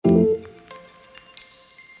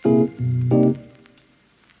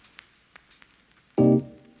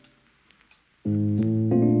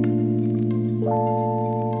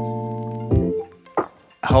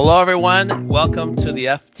Hello, everyone. Welcome to the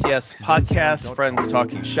FTS podcast, Friends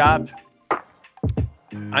Talking Shop.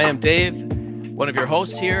 I am Dave, one of your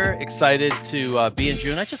hosts here. Excited to be in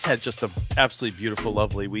June. I just had an absolutely beautiful,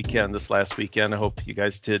 lovely weekend this last weekend. I hope you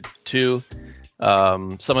guys did too.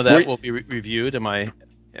 Some of that will be reviewed in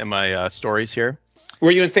my stories here. Were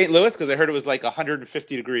you in St. Louis? Because I heard it was like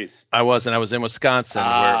 150 degrees. I wasn't. I was in Wisconsin,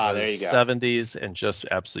 where it there was you go. 70s and just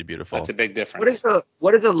absolutely beautiful. That's a big difference.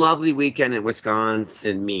 What does a lovely weekend in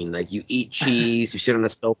Wisconsin mean? Like, you eat cheese, you sit on the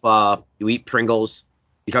sofa, you eat Pringles,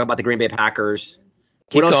 you talk about the Green Bay Packers.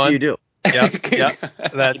 Keep what else going. do you do? Yeah.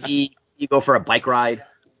 Maybe you go for a bike ride.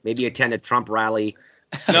 Maybe attend a Trump rally.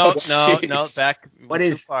 No. Back. What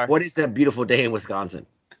is a beautiful day in Wisconsin?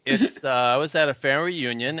 It's I was at a family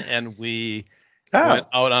reunion and we went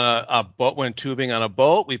out on a boat, went tubing on a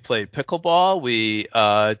boat. We played pickleball. We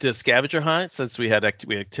did a scavenger hunt since we had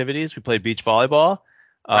activities. We played beach volleyball.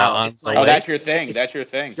 That's your thing. That's your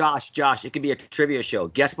thing. Josh, it could be a trivia show.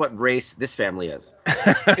 Guess what race this family is?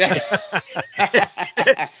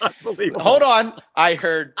 It's unbelievable. Hold on. I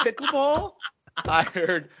heard pickleball, I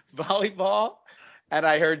heard volleyball, and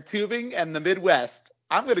I heard tubing and the Midwest.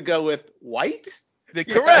 I'm going to go with white.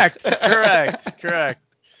 Correct.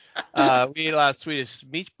 We ate a lot of Swedish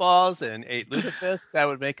meatballs and ate lutefisk. That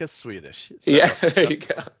would make us Swedish. So, yeah, there you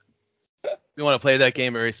go. We want to play that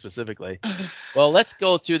game very specifically. Well, let's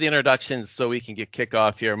go through the introductions so we can get kick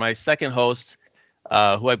off here. My second host,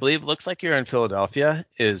 who I believe looks like you're in Philadelphia,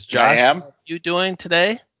 is Josh. I am. How are you doing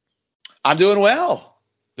today? I'm doing well.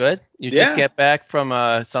 Good. You just get back from,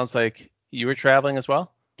 sounds like you were traveling as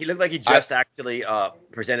well? He looked like he just actually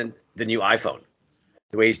presented the new iPhone.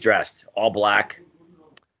 The way he's dressed, all black.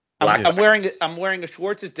 I'm wearing a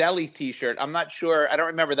Schwartz's Deli T-shirt. I'm not sure. I don't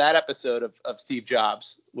remember that episode of Steve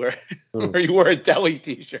Jobs where you wore a deli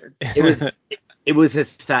T-shirt. It was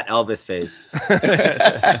his fat Elvis phase.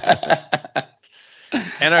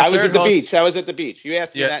 And I was at the beach. You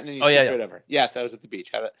asked me that, and then you skipped right over. Yes, I was at the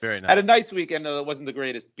beach. Very nice. Had a nice weekend, though it wasn't the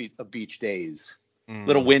greatest of beach days. A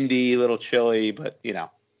little windy, a little chilly, but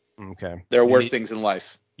okay. There are worse things in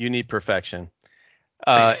life. You need perfection.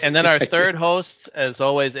 And then our third host, as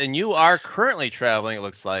always, and you are currently traveling, it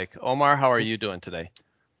looks like. Omar, how are you doing today?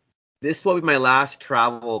 This will be my last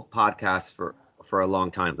travel podcast for a long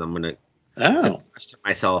time. I'm going to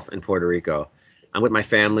myself in Puerto Rico. I'm with my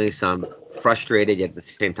family, so I'm frustrated, yet at the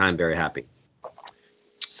same time very happy.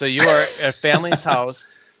 So you are at family's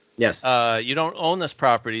house. Yes. You don't own this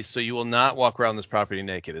property, so you will not walk around this property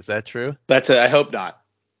naked. Is that true? That's it. I hope not.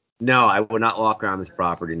 No, I will not walk around this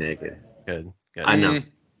property naked. Good. I know.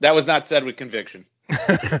 That was not said with conviction.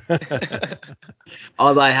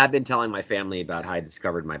 Although I have been telling my family about how I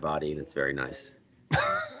discovered my body, and it's very nice.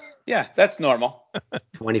 Yeah, that's normal.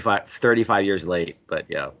 35 years late, but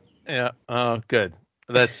yeah. Yeah. Oh, good.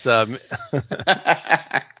 That's never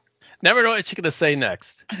know what you're going to say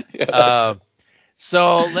next.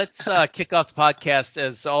 So let's kick off the podcast.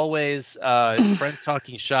 As always, Friends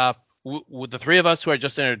Talking Shop. With the three of us who I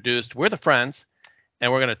just introduced, we're the friends,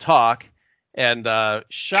 and we're going to talk. And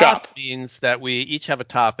shop means that we each have a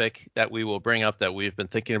topic that we will bring up that we've been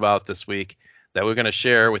thinking about this week that we're going to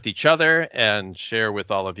share with each other and share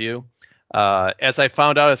with all of you. As I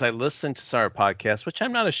found out as I listened to some of our podcasts, which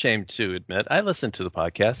I'm not ashamed to admit, I listen to the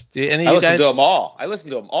podcast. I listen to them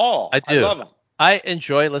all. I do. I love them. I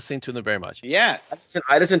enjoy listening to them very much. Yes.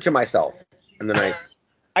 I listen to myself, and then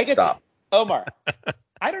I get stop. Omar,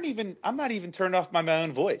 I'm not even turned off by my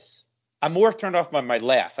own voice. I'm more turned off by my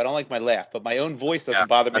laugh. I don't like my laugh, but my own voice doesn't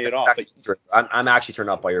bother me at all. I'm actually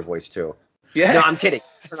turned off by your voice, too. Yeah. No, I'm kidding.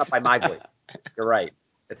 I'm turned off by my voice. You're right.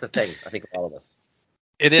 It's a thing, I think, of all of us.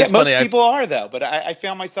 It is funny. Most people are, though, but I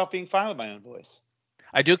found myself being fine with my own voice.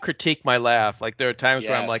 I do critique my laugh. Like, there are times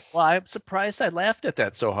where I'm like, well, I'm surprised I laughed at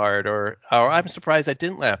that so hard, or I'm surprised I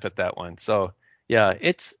didn't laugh at that one. So, yeah,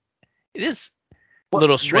 it is a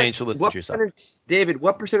little strange to listen to yourself. David,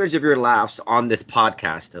 what percentage of your laughs on this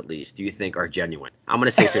podcast, at least, do you think are genuine? I'm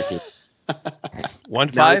going to say 15.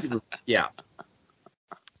 1-5? Yeah.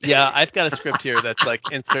 Yeah, I've got a script here that's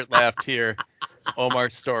like insert laughed here,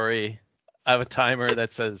 Omar's story. I have a timer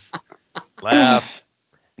that says laugh.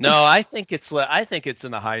 No, I think it's in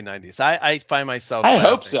the high 90s. I find myself I laughing.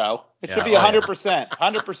 hope so. It should be 100%.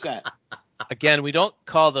 100%. Again, we don't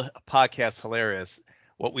call the podcast hilarious.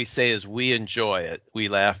 What we say is we enjoy it. We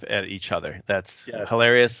laugh at each other. That's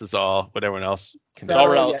hilarious is all what everyone else can do. It's all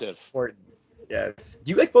relative. Yes.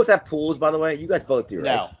 Do you guys both have pools, by the way? You guys both do, right?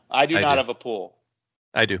 No, I do not have a pool.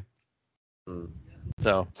 I do.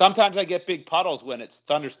 So sometimes I get big puddles when it's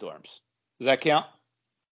thunderstorms. Does that count?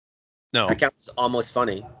 No. That counts as almost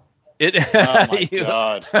funny. Oh my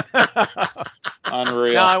God.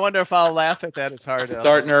 Unreal. Now I wonder if I'll laugh at that as hard.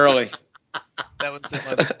 Starting early. That was in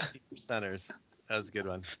one of the percenters. That was a good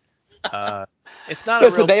one. It's not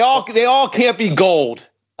Listen, a real. they all can't be gold.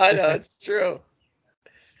 I know, it's true.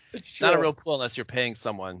 It's not a real pool unless you're paying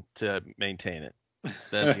someone to maintain it.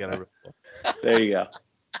 Then you got a real pool. There you go.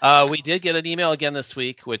 We did get an email again this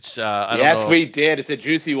week, which I don't know. Yes, we did. It's a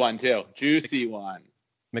juicy one too. Juicy one.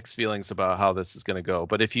 Mixed feelings about how this is going to go.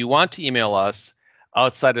 But if you want to email us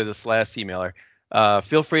outside of this last emailer,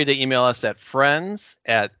 feel free to email us at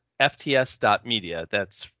friends@fts.media.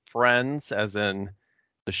 That's friends as in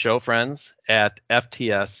the show Friends at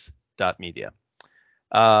FTS.media.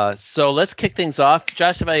 So let's kick things off.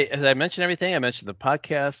 Josh, have I mentioned everything? I mentioned the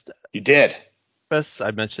podcast. You did.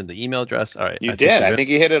 I mentioned the email address. All right. You did. I think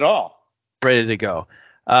you hit it all. Ready to go.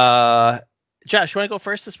 Josh, you want to go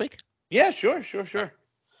first this week? Yeah, sure.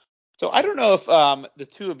 So I don't know if the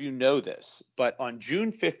two of you know this, but on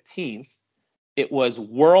June 15th, it was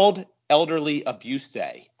World Elderly Abuse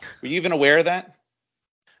Day. Were you even aware of that?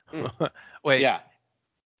 Wait. Yeah.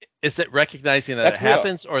 Is it recognizing that it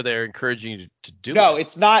happens, or they're encouraging you to do it? No,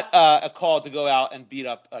 it's not a call to go out and beat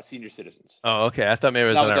up senior citizens. Oh, okay. I thought maybe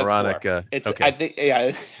it was an ironic. Okay. I think,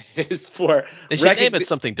 it is for. They should name it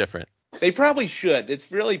something different. They probably should.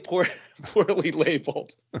 It's really poorly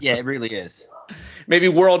labeled. Yeah, it really is. Maybe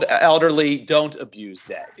World Elderly Don't Abuse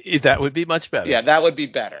Day. That would be much better. Yeah, that would be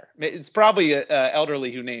better. It's probably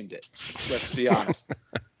elderly who named it. Let's be honest.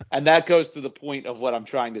 And that goes to the point of what I'm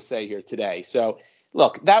trying to say here today. So,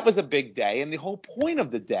 look, that was a big day, and the whole point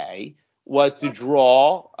of the day was to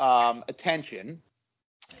draw attention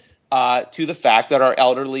to the fact that our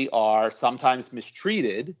elderly are sometimes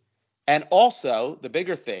mistreated. And also, the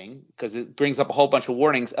bigger thing, because it brings up a whole bunch of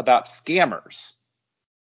warnings about scammers.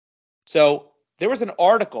 So there was an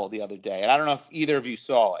article the other day, and I don't know if either of you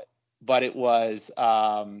saw it, but it was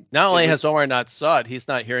not only has Omar not saw it, he's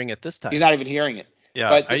not hearing it this time. He's not even hearing it. Yeah.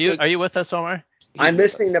 But are you with us, Omar? I'm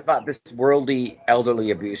listening about this Worldly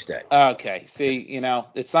Elderly Abuse Day. Okay. See,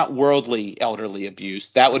 it's not worldly elderly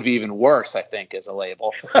abuse. That would be even worse, I think, as a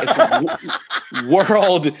label. It's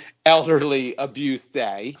World Elderly Abuse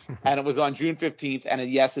Day, and it was on June 15th, and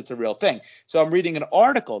yes, it's a real thing. So I'm reading an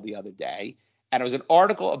article the other day, and it was an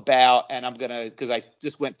article about, and I'm going to, because I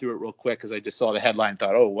just went through it real quick because I just saw the headline and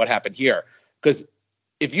thought, oh, what happened here? Because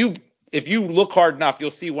if you look hard enough,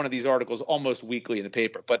 you'll see one of these articles almost weekly in the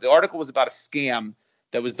paper. But the article was about a scam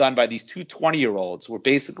that was done by these two 20-year-olds where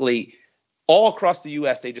basically all across the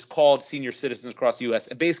U.S., they just called senior citizens across the U.S.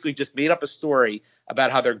 and basically just made up a story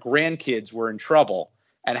about how their grandkids were in trouble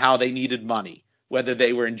and how they needed money, whether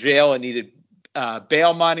they were in jail and needed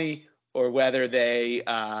bail money or whether they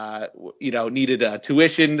needed a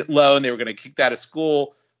tuition loan. They were going to kick out of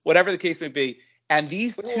school, whatever the case may be. And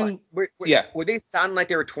these two, would they sound like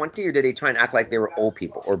they were 20, or did they try and act like they were old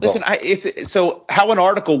people, or both? Listen, so how an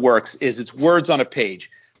article works is it's words on a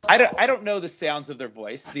page. I don't know the sounds of their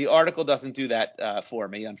voice. The article doesn't do that for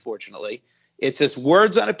me, unfortunately. It's just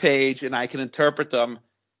words on a page, and I can interpret them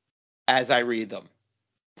as I read them.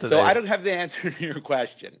 So I don't have the answer to your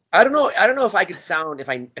question. I don't know if I could sound, if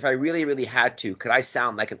I really, really had to, could I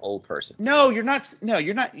sound like an old person? No, you're not. No,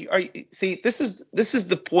 you're not. See, this is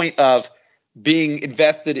the point of being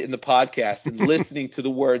invested in the podcast and listening to the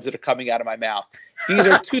words that are coming out of my mouth. These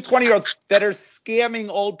are two 20-year-olds that are scamming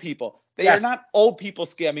old people. They are not old people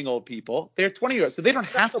scamming old people. They're 20-year-olds, so they don't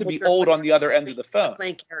have to be old on the other end of the phone.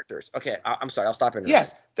 Playing characters. Okay, I'm sorry. I'll stop interrupting.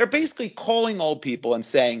 Yes, they're basically calling old people and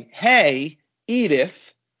saying, hey,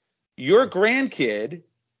 Edith, your grandkid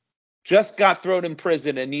just got thrown in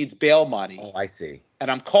prison and needs bail money. Oh, I see.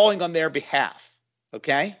 And I'm calling on their behalf,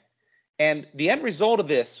 okay? And the end result of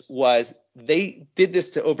this was they did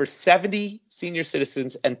this to over 70 senior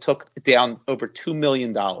citizens and took down over $2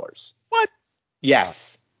 million. What?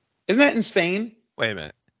 Yes. Isn't that insane? Wait a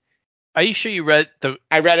minute. Are you sure you read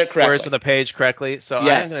I read it correctly. Words on the page correctly? So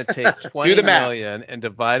yes. I'm going to take 20 million and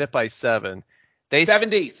divide it by 7.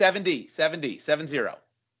 70.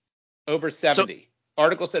 Over 70. So,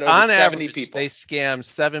 article said over 70 average, people. They scammed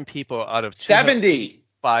 7 people out of 70.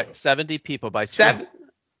 70 people by 7.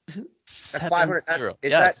 That's 500.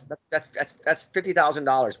 Yes. That's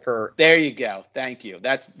 $50,000 per. There you go. Thank you.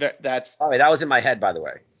 That's. Oh, wait, that was in my head, by the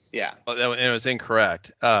way. Yeah. Well, it was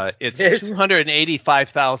incorrect. It's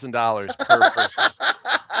 $285,000 per person.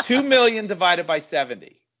 2 million divided by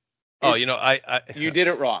 70. Oh, you did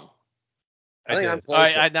it wrong. I did. All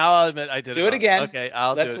right, now I'll admit I did do it again. Okay,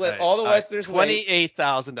 I'll Let's do it. Let all the Westerners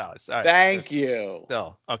 $28,000. All right. Thank you.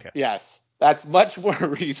 Still, okay. Yes, that's much more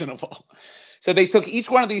reasonable. So they took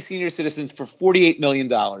each one of these senior citizens for $48 million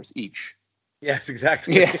each. Yes,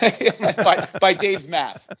 exactly. Yeah, by Dave's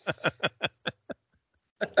math.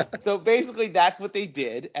 So basically, that's what they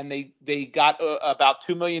did, and they got about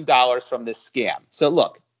 $2 million from this scam. So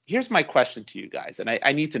look, here's my question to you guys, and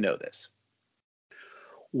I need to know this.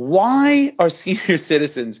 Why are senior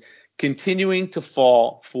citizens continuing to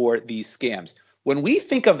fall for these scams? When we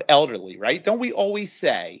think of elderly, right, don't we always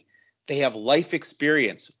say they have life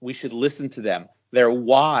experience? We should listen to them. They're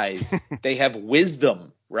wise. They have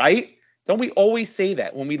wisdom, right? Don't we always say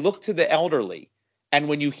that when we look to the elderly? And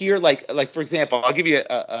when you hear like for example, I'll give you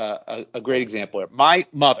a great example. My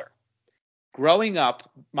mother, growing up,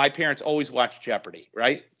 my parents always watched Jeopardy,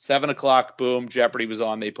 right? 7:00, boom, Jeopardy was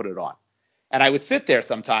on. They put it on. And I would sit there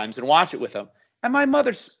sometimes and watch it with them. And my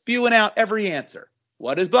mother's spewing out every answer.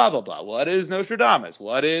 What is blah, blah, blah? What is Nostradamus?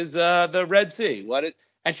 What is the Red Sea?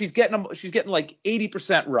 And she's getting like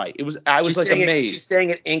 80% right. I was like amazed. She's saying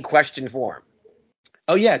it in question form.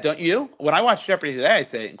 Oh, yeah. Don't you? When I watch Jeopardy today, I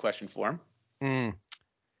say it in question form. Yeah.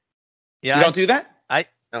 You don't do that?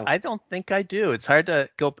 I don't think I do. It's hard to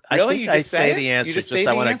go. Really? I think I say the answer. You just say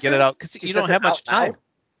I want to get it out because you don't have much time.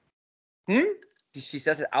 She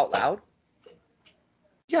says it out loud.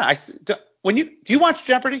 Yeah. Do you watch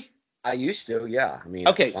Jeopardy? I used to. Yeah. I mean.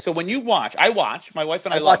 Okay. So when you watch, I watch. My wife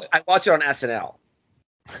and I love it. I watch it on SNL.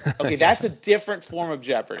 Okay, that's a different form of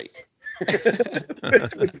Jeopardy.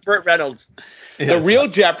 With Burt Reynolds. The real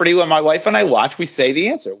Jeopardy, when my wife and I watch, we say the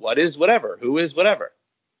answer. What is whatever? Who is whatever?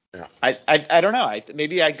 Yeah. I don't know.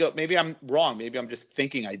 Maybe I'm wrong. Maybe I'm just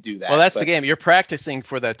thinking I do that. Well, that's the game. You're practicing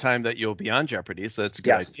for that time that you'll be on Jeopardy, so it's a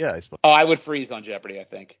good idea, I suppose. Oh, I would freeze on Jeopardy, I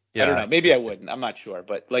think. Yeah. I don't know. Maybe I wouldn't. I'm not sure.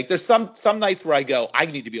 But like there's some nights where I go, I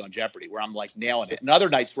need to be on Jeopardy, where I'm like nailing it. And other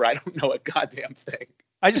nights where I don't know a goddamn thing.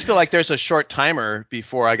 I just feel like there's a short timer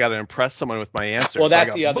before I got to impress someone with my answer. Well,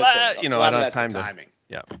 that's the other thing. You know, I don't have time timing.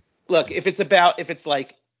 Yeah. Look, if it's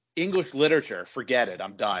like English literature, forget it.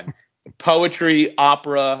 I'm done. Poetry,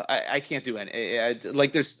 opera, I can't do any.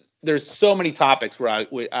 Like there's so many topics where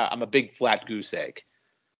I'm a big flat goose egg.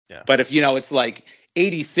 Yeah. But if it's like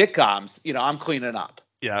 80 sitcoms, I'm cleaning up.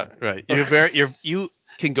 Yeah, right. You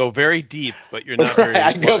can go very deep, but you're not very.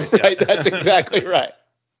 I go right. That's exactly right.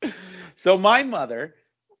 So my mother,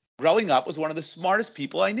 growing up, was one of the smartest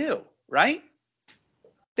people I knew. Right.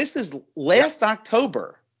 This is last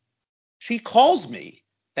October. She calls me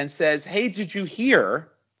and says, "Hey, did you hear?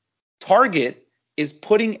 Target is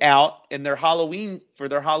putting out in their Halloween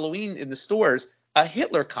in the stores a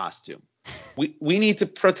Hitler costume. We need to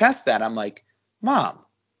protest that." I'm like, "Mom,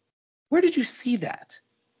 where did you see that?"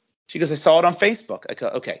 She goes, "I saw it on Facebook." I go,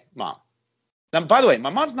 "Okay, Mom." Now, by the way, my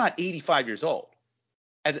mom's not 85 years old.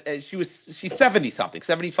 She's 70 something,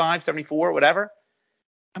 75, 74, whatever.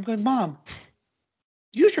 I'm going, "Mom,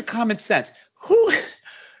 use your common sense.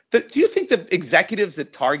 Do you think the executives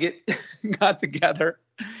at Target got together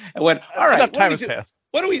and went, all right,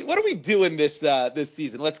 what are we doing this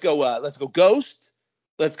season? Let's go Ghost.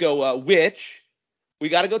 Let's go Witch. We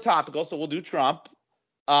got to go topical, so we'll do Trump.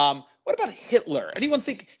 What about Hitler? Anyone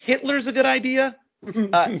think Hitler's a good idea? No.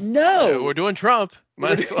 Yeah, we're doing Trump.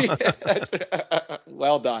 Well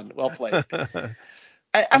done. Well played.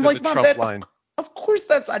 I'm like, Mom, of course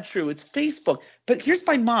that's not true. It's Facebook. But here's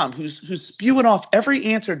my mom who's spewing off every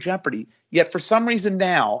answer Jeopardy, yet for some reason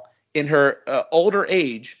now in her older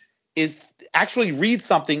age is actually reads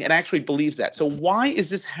something and actually believes that. So why is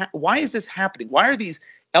this happening? Why are these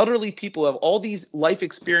elderly people who have all these life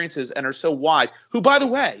experiences and are so wise, who, by the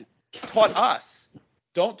way, taught us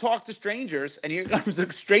don't talk to strangers, and here comes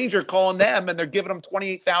a stranger calling them and they're giving them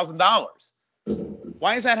 $28,000.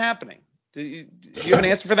 Why is that happening? Do you have an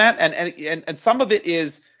answer for that? And some of it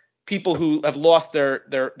is people who have lost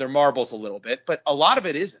their marbles a little bit, but a lot of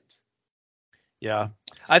it isn't. Yeah.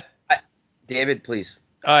 David, please.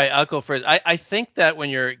 All right, I'll go first. I think that when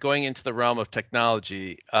you're going into the realm of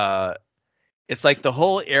technology, it's like the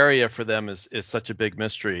whole area for them is such a big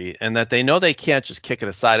mystery, and that they know they can't just kick it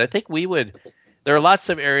aside. I think there are lots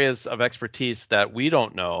of areas of expertise that we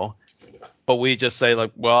don't know, but we just say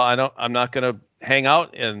like, well, I'm not going to hang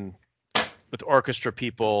out with orchestra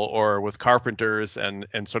people or with carpenters and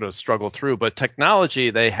sort of struggle through. But technology,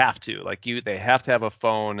 they have to. They have to have a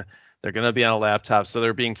phone. They're going to be on a laptop. So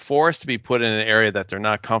they're being forced to be put in an area that they're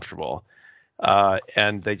not comfortable.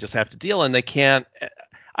 And they just have to deal. And they can't.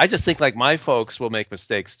 I just think like my folks will make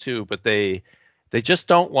mistakes too, but they just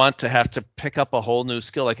don't want to have to pick up a whole new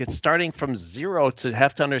skill. Like it's starting from zero to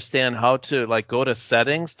have to understand how to like go to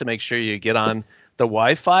settings to make sure you get on the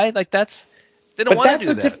Wi-Fi. Like they don't want to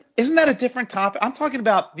do that. Isn't that a different topic? I'm talking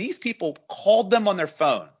about these people called them on their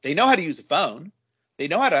phone. They know how to use a phone. They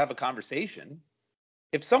know how to have a conversation.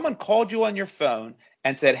 If someone called you on your phone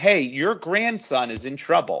and said, hey, your grandson is in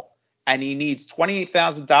trouble and he needs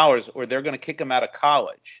 $28,000 or they're going to kick him out of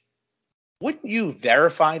college, wouldn't you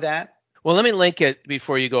verify that? Well, let me link it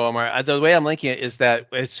before you go, Omar. The way I'm linking it is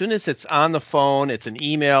that as soon as it's on the phone, it's an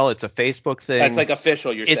email, it's a Facebook thing. That's like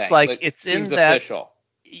official, you're saying. It's like it's in that. Official.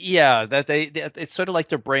 Yeah, that it's sort of like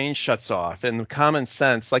their brain shuts off. And common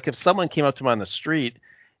sense, like if someone came up to them on the street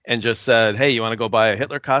and just said, hey, you want to go buy a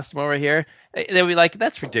Hitler costume over here? They'd be like,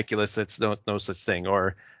 that's ridiculous. It's no such thing.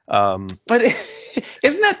 Or But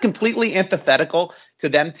isn't that completely antithetical to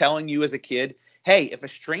them telling you as a kid, hey, if a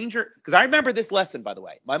stranger, because I remember this lesson, by the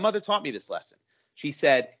way, my mother taught me this lesson. She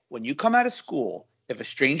said, when you come out of school, if a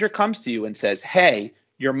stranger comes to you and says, hey,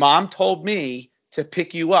 your mom told me to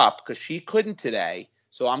pick you up because she couldn't today,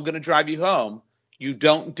 so I'm going to drive you home, you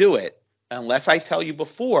don't do it unless I tell you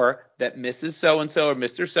before that Mrs. So-and-so or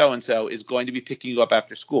Mr. So-and-so is going to be picking you up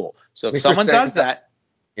after school. So if someone does that,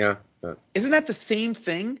 isn't that the same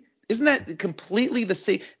thing? Isn't that completely the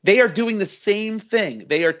same? They are doing the same thing.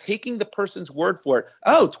 They are taking the person's word for it.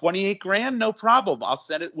 Oh, 28 grand? No problem. I'll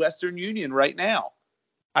send it Western Union right now.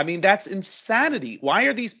 I mean, that's insanity. Why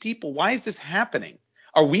are these people? Why is this happening?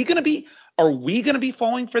 Are we going to be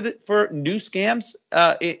falling for new scams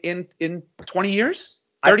in 20 years?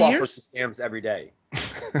 30 years? I fall for scams every day.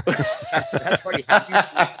 That's why you have to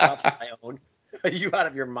use stuff on my own. Are you out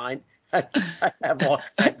of your mind? I have all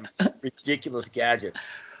kinds of ridiculous gadgets.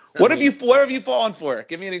 What have you fallen for?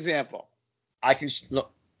 Give me an example. I can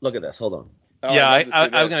look at this. Hold on. Oh, yeah,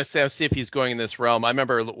 I'm going to say, I'll see if he's going in this realm. I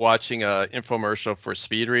remember watching an infomercial for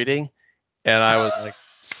speed reading, and I was like,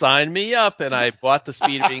 sign me up. And I bought the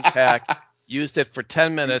speed reading pack, used it for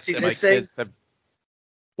 10 minutes, and my kids have.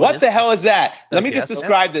 What the hell is that? Let me just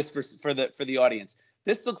describe this for the audience.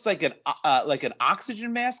 This looks like an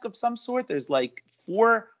oxygen mask of some sort. There's like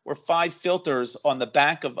 4 or 5 filters on the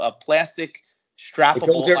back of a plastic strappable item.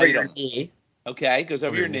 It goes over item. your knee. Okay, goes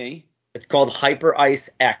over your knee. It's called Hyper Ice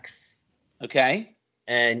X. Okay.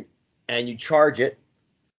 And you charge it,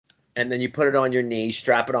 and then you put it on your knee,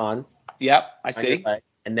 strap it on. Yep, I see.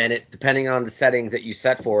 And then depending on the settings that you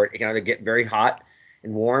set for it, it can either get very hot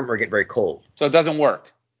and warm or get very cold. So it doesn't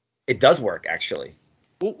work. It does work, actually.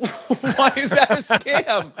 Why is that a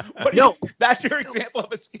scam? That's your example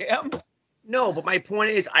of a scam? No, but my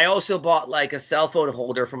point is, I also bought like a cell phone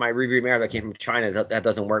holder for my rearview mirror that came from China that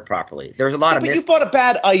doesn't work properly. There's a lot of. But you bought a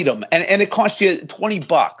bad item, and it cost you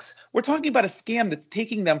 $20. We're talking about a scam that's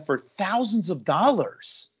taking them for thousands of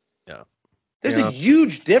dollars. Yeah. There's a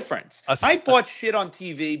huge difference. I bought shit on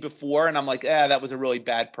TV before, and I'm like, that was a really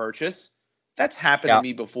bad purchase. That's happened to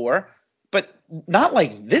me before. But not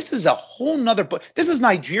like this is a whole nother book. This is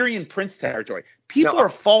Nigerian Prince territory. People are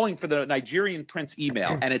falling for the Nigerian Prince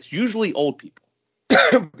email, and it's usually old people.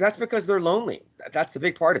 That's because they're lonely. That's the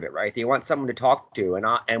big part of it, right? They want someone to talk to,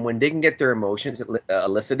 and when they can get their emotions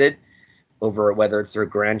elicited over whether it's their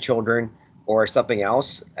grandchildren or something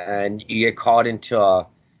else, and you get caught into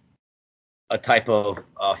a type of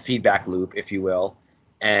feedback loop, if you will,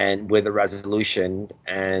 and with a resolution,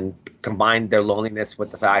 and combine their loneliness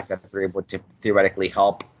with the fact that they're able to theoretically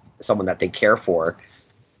help someone that they care for,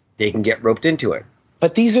 they can get roped into it.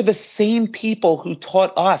 But these are the same people who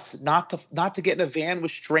taught us not to get in a van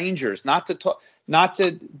with strangers, not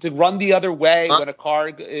to run the other way when a car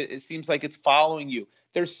it seems like it's following you.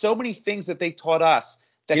 There's so many things that they taught us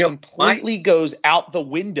that completely goes out the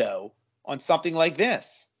window on something like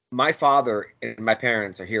this. My father and my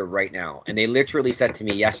parents are here right now, and they literally said to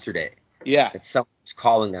me yesterday that someone's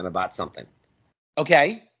calling them about something.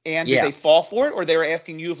 Okay. And did they fall for it, or they were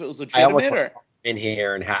asking you if it was legitimate? Or in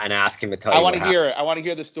here and ask him to tell you. I want to hear it. I want to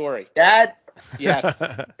hear the story. Dad? Yes.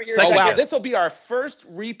 Oh, wow. This will be our first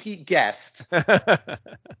repeat guest.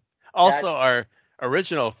 Also our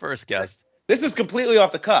original first guest. This is completely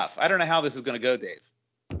off the cuff. I don't know how this is going to go, Dave.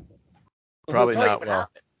 Probably not well.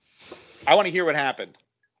 I want to hear what happened.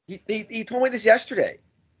 He told me this yesterday.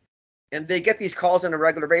 And they get these calls on a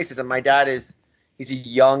regular basis. And my dad he's a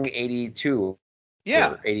young 82.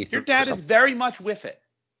 Yeah. 83. Your dad is very much with it.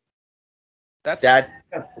 Dad,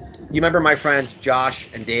 you remember my friends Josh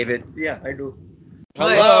and David? Yeah, I do.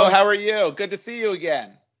 Hello, how are you? Good to see you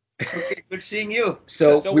again. Okay, good seeing you.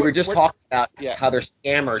 So we were just talking about how there's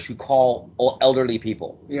scammers who call elderly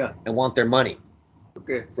people and want their money.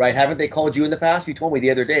 Okay. Right? Haven't they called you in the past? You told me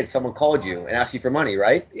the other day that someone called you and asked you for money,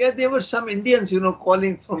 right? Yeah, there were some Indians,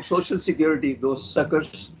 calling from Social Security, those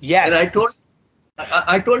suckers. Yes. And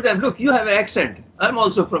I told them, look, you have an accent. I'm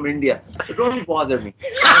also from India. So don't bother me.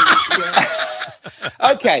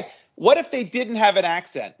 Okay. What if they didn't have an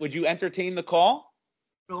accent? Would you entertain the call?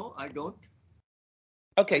 No, I don't.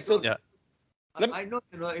 Okay, so I know,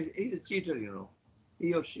 he's a cheater,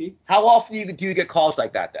 he or she. How often do you get calls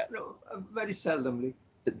like that then? No, very seldomly.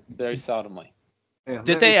 Very seldomly. Yeah,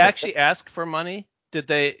 Did they actually ask for money?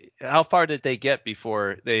 How far did they get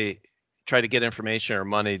before they try to get information or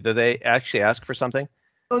money? Did they actually ask for something?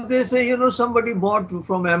 So they say, somebody bought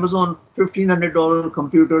from Amazon $1,500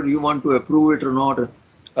 computer. You want to approve it or not?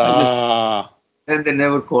 And they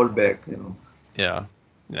never called back, Yeah.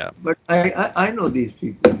 But I know these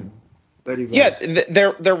people very well. Yeah,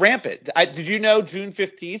 they're rampant. Did you know June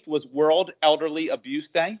 15th was World Elderly Abuse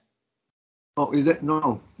Day? Oh, is that?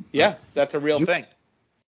 No. Yeah, that's a real thing.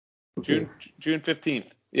 Okay. June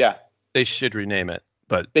 15th. Yeah. They should rename it,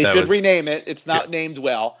 but they should rename it. It's not named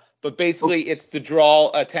well, but basically it's to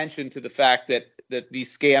draw attention to the fact that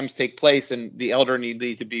these scams take place and the elderly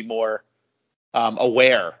need to be more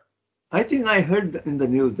aware. I think I heard in the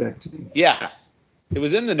news that. Yeah, it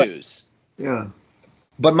was in the news. Yeah.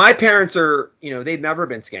 But my parents are, they've never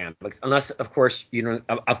been scammed, unless, of course,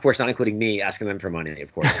 of course, not including me asking them for money,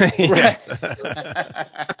 of course. Yes.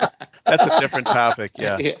 That's a different topic.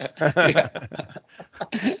 Yeah.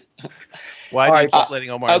 Why do you keep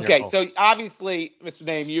letting Omar? Okay, so obviously, Mr.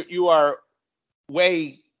 Name, you are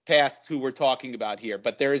way past who we're talking about here,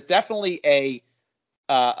 but there is definitely a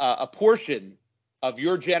portion of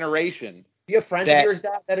your generation. Do you have friends of yours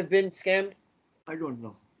that have been scammed? I don't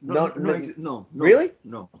know. No. Really? No.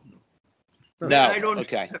 No. I don't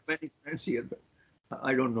have many friends here, but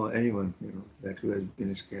I don't know anyone that who has been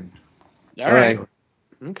scammed. All right.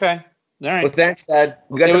 Okay. All right. Well, thanks, Dad.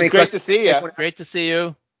 It was great to see you. Great to see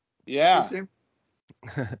you. Yeah.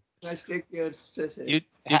 Nice, take care. You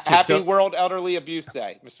Happy World Elderly Abuse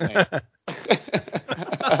Day, Mr. Name.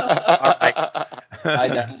 All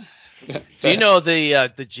right. Do you know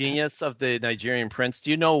the genius of the Nigerian prince? Do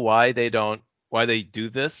you know why they do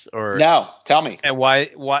this? Or no, tell me. And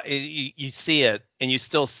why you see it and you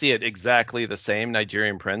still see it exactly the same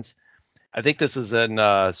Nigerian prince? I think this is in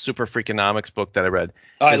Super Freakonomics book that I read.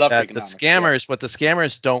 Oh, I love that Freakonomics. The scammers, what the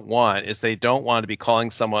scammers don't want is they don't want to be calling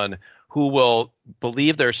someone who will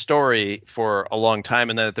believe their story for a long time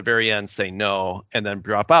and then at the very end say no and then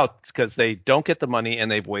drop out because they don't get the money and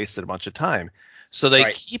they've wasted a bunch of time. So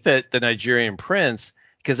they keep it the Nigerian prince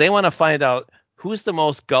because they want to find out who's the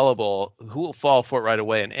most gullible, who will fall for it right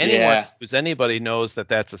away. And anyone who's anybody knows that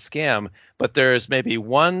that's a scam, but there's maybe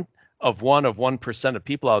 1% of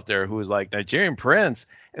people out there who is like Nigerian prince,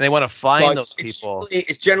 and they want to find those people.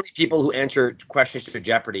 It's generally people who answer questions to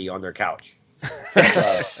Jeopardy on their couch.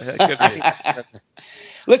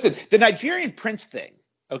 Listen, the Nigerian prince thing,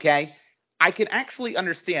 okay, I can actually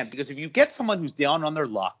understand because if you get someone who's down on their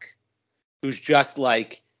luck, who's just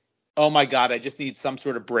like, oh my God, I just need some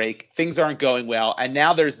sort of break. Things aren't going well. And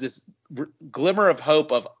now there's this glimmer of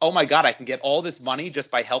hope of, oh my God, I can get all this money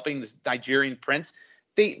just by helping this Nigerian prince.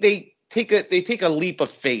 They take a leap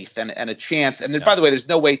of faith and a chance. And then, by the way, there's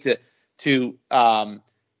no way to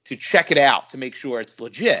check it out to make sure it's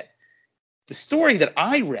legit. The story that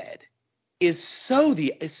I read is so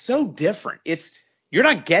different. You're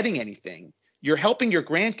not getting anything. You're helping your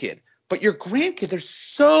grandkid. But your grandkid, there's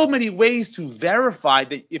so many ways to verify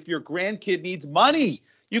that if your grandkid needs money.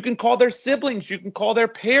 You can call their siblings. You can call their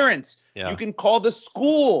parents. Yeah. You can call the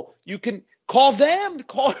school. You can call them to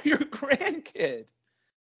call your grandkid.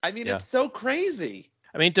 I mean, it's so crazy.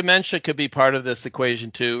 I mean, dementia could be part of this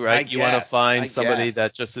equation too, right? You want to find somebody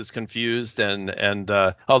that just is confused and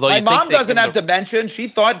although my mom doesn't have dementia, and she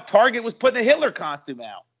thought Target was putting a Hitler costume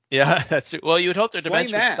out. Yeah, that's true. Well, you would hope their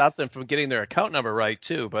dementia would stop them from getting their account number right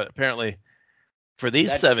too, but apparently for these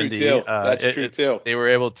that's 70, true too. They were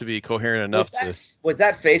able to be coherent enough Was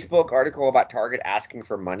that Facebook article about Target asking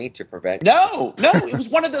for money to prevent? No, it was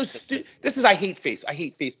one of those. I hate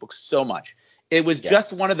Facebook so much. It was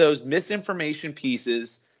just one of those misinformation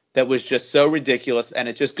pieces that was just so ridiculous, and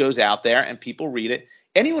it just goes out there and people read it.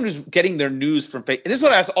 Anyone who's getting their news from Facebook, and this is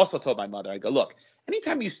what I also told my mother. I go, look,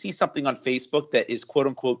 anytime you see something on Facebook that is quote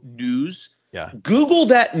unquote news, Google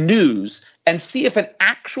that news and see if an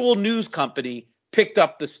actual news company picked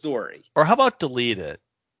up the story. Or how about delete it?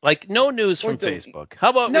 Like no news from Facebook.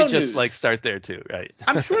 How about we just start there too, right?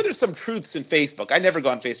 I'm sure there's some truths in Facebook. I never go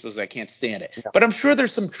on Facebook because I can't stand it. But I'm sure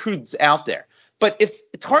there's some truths out there. But if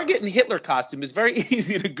Target and Hitler costume is very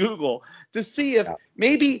easy to Google to see if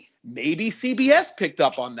maybe CBS picked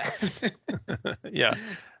up on that. Yeah,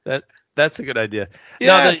 that's a good idea.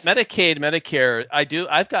 Yes. Now the Medicaid, Medicare,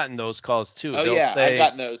 I've gotten those calls too. Oh, They'll say, I've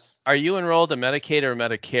gotten those. Are you enrolled in Medicaid or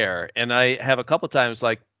Medicare? And I have a couple times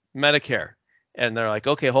like Medicare, and they're like,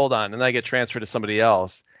 okay, hold on, and I get transferred to somebody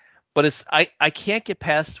else. But I can't get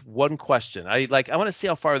past one question. I want to see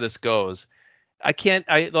how far this goes.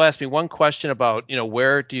 they'll ask me one question about,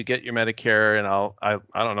 where do you get your Medicare, and I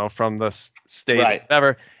don't know, from the state, right,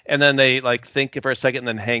 whatever, and then they like think for a second and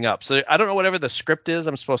then hang up. So I don't know whatever the script is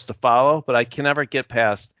I'm supposed to follow, but I can never get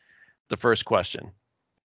past the first question.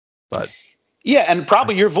 But yeah, and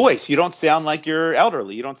probably your voice. You don't sound like you're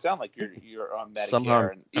elderly. You don't sound like you're on Medicare. Somehow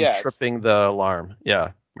and I'm tripping the alarm.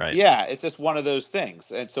 Yeah, right. Yeah, it's just one of those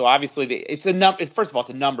things. And so obviously first of all, it's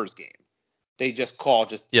a numbers game. They just call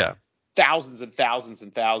thousands and thousands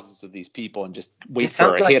and thousands of these people and just wait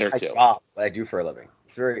for a hit or two. Job, what I do for a living.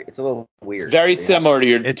 It's a little weird. It's very similar to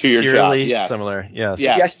your job. Yes. Similar. Yes.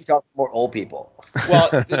 Yes, you talk to more old people.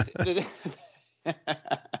 Well,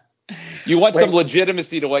 you want some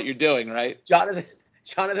legitimacy to what you're doing, right? Jonathan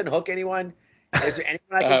Hook, anyone? Is there anyone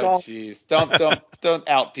I can call? Oh, jeez. Don't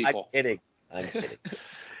out people. I'm kidding.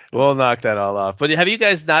 We'll knock that all off. But have you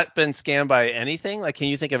guys not been scammed by anything? Like, can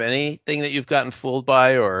you think of anything that you've gotten fooled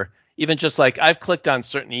by, or even just like I've clicked on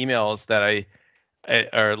certain emails that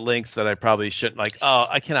or links that I probably shouldn't, like, oh,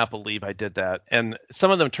 I cannot believe I did that. And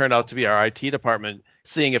some of them turned out to be our IT department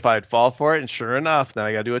seeing if I'd fall for it. And sure enough, then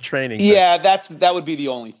I got to do a training. Yeah, that would be the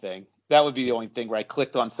only thing. That would be the only thing where I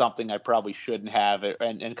clicked on something I probably shouldn't have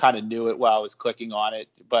and kind of knew it while I was clicking on it.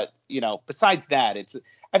 But, besides that,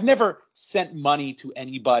 I've never sent money to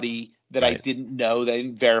anybody that I didn't know, that I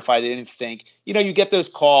didn't verify, they didn't think. You get those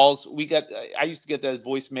calls. I used to get that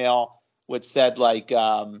voicemail which said like,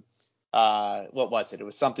 what was it? It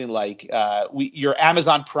was something like, your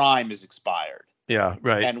Amazon Prime is expired. Yeah,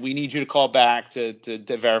 right. And we need you to call back to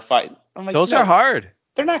verify. I'm like, those are hard.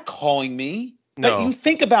 They're not calling me. No. But you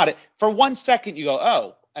think about it for 1 second, you go,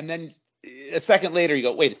 oh, and then a second later you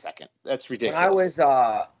go, wait a second, that's ridiculous.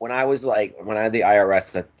 When I had the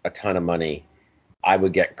IRS a ton of money, I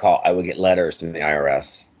would get letters from the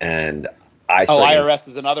IRS, and IRS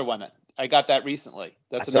is another one. I got that recently.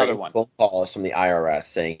 That's another one. Phone calls from the IRS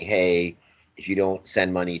saying, hey, if you don't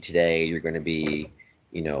send money today, you're going to be,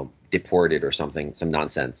 deported or something, some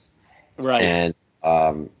nonsense. Right. And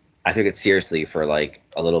I took it seriously for like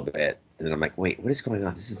a little bit. And then I'm like, wait, what is going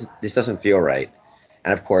on? This doesn't feel right.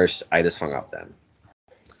 And of course, I just hung up then.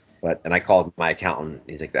 And I called my accountant.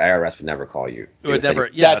 He's like, the IRS would never call you. It would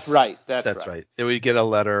never. Yes, that's right. That's right. They would get a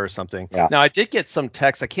letter or something. Yeah. Now I did get some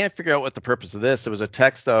text. I can't figure out what the purpose of this. It was a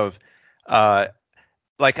text of,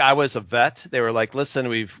 like I was a vet. They were like, listen,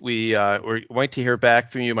 we're waiting to hear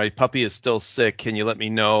back from you. My puppy is still sick. Can you let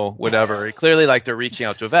me know? Whatever. Clearly, like they're reaching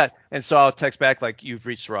out to a vet. And so I'll text back like, you've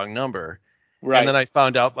reached the wrong number. Right. And then I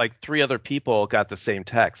found out like 3 other people got the same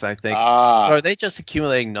text. I think, are they just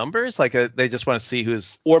accumulating numbers? Like they just want to see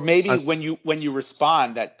who's. Or maybe when you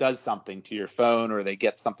respond, that does something to your phone, or they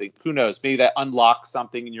get something. Who knows? Maybe that unlocks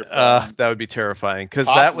something in your phone. That would be terrifying, because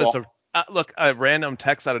that was a random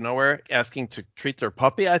text out of nowhere asking to treat their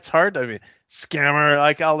puppy. It's hard. I mean, scammer.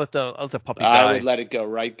 Like I'll let the puppy die. I would let it go.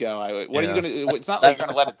 Right, go. What are you gonna? It's not like you're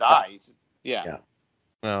gonna let it die. Yeah.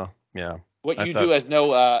 Oh, yeah. What you do has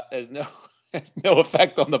no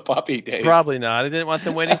effect on the puppy, Dave. Probably not. I didn't want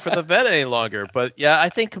them waiting for the vet any longer. But yeah, I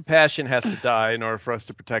think compassion has to die in order for us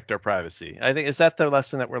to protect our privacy. I think, is that the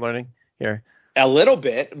lesson that we're learning here? A little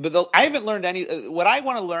bit, but I haven't learned any. What I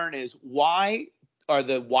want to learn is, why are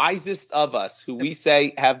the wisest of us, who we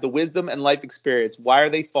say have the wisdom and life experience, why are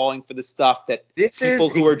they falling for the stuff that people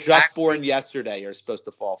who are just born yesterday are supposed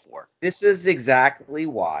to fall for? This is exactly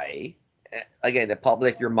why, again, the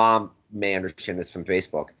public, your mom may understand this from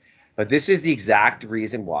Facebook, but this is the exact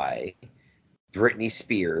reason why Britney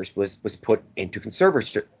Spears was put into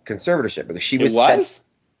conservatorship, because she was sent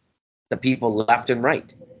the people left and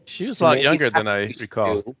right. She was a lot younger than I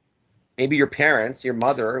recall. Maybe your parents, your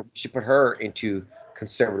mother, should put her into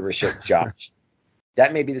conservatorship, Josh.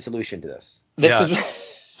 That may be the solution to this.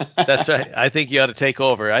 That's right. I think you ought to take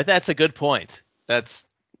over. That's a good point.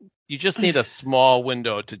 You just need a small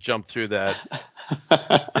window to jump through that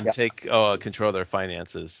and take control of their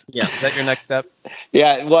finances. Yeah. Is that your next step?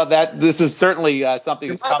 Yeah. Well, this is certainly something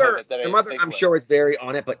that's coming. Your mother, I'm sure, is very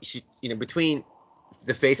on it, but she, between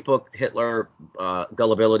the Facebook Hitler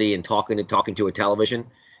gullibility and talking to a television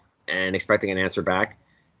and expecting an answer back,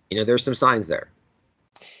 there's some signs there.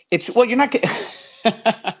 You're not.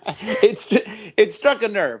 It struck a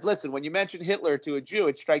nerve. Listen, when you mention Hitler to a Jew,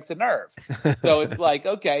 it strikes a nerve. So it's like,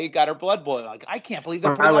 okay, got her blood boiling. Like, I can't believe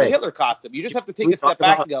they're putting on a Hitler costume. You just have to take a step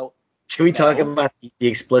back and go. Can we talk about the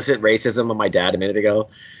explicit racism of my dad a minute ago?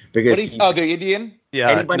 Because they're Indian? Yeah.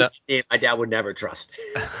 Anybody Indian, my dad would never trust.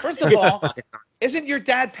 First of all, isn't your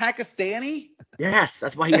dad Pakistani? Yes,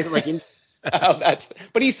 that's why he doesn't like Indian.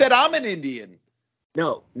 But he said I'm an Indian.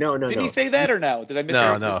 No. Did he say that or no? Did I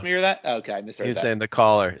mishear that? Okay, I misheard He was that. saying the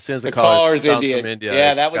caller. As soon as the caller's sounds Indian. from India,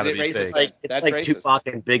 Yeah, it's that was gotta it. be Racist. fake. That's like racist. Tupac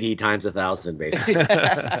and Biggie times 1,000, basically.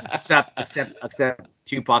 except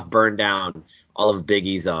Tupac burned down all of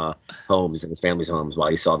Biggie's homes and his family's homes while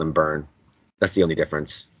he saw them burn. That's the only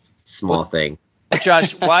difference. Small thing.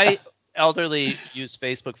 Josh, why elderly use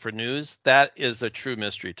Facebook for news? That is a true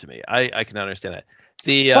mystery to me. I can understand that.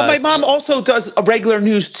 But my mom also does a regular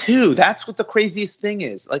news too. That's what the craziest thing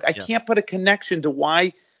is. Like I can't put a connection to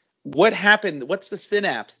what happened. What's the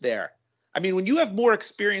synapse there? I mean, when you have more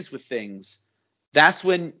experience with things, that's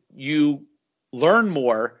when you learn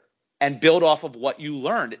more and build off of what you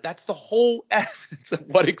learned. That's the whole essence of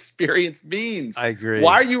what experience means. I agree.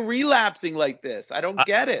 Why are you relapsing like this? I don't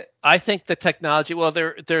get it. I think the technology, well,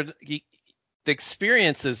 the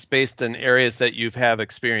experience is based in areas that you have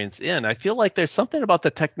experience in. I feel like there's something about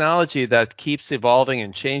the technology that keeps evolving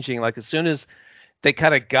and changing. Like as soon as they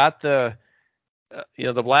kind of got the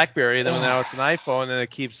the BlackBerry, then now it's an iPhone,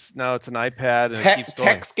 and now it's an iPad, and it keeps going.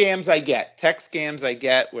 Tech scams I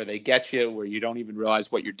get where they get you where you don't even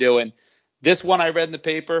realize what you're doing. This one I read in the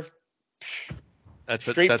paper,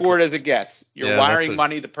 straightforward as it gets. You're wiring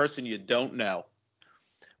money to the person you don't know.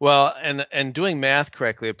 Well, and doing math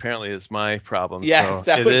correctly apparently is my problem. Yes, so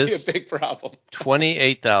that would be a big problem.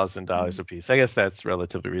 $28,000 a piece. I guess that's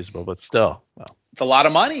relatively reasonable, but still, well, it's a lot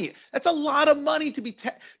of money. That's a lot of money to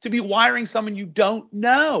be wiring someone you don't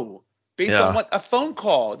know based on what a phone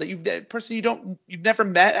call that person you've never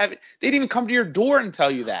met. They didn't even come to your door and tell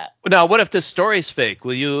you that. Now, what if this story's fake?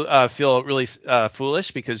 Will you feel really foolish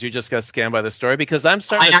because you just got scammed by the story? Because I'm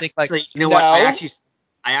starting to think like, what?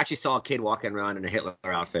 I actually saw a kid walking around in a Hitler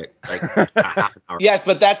outfit like half an hour. Yes,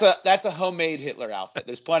 but that's a homemade Hitler outfit.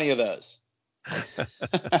 There's plenty of those.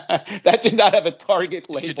 That did not have a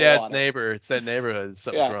Target label on it. It's your dad's neighbor. It's that neighborhood.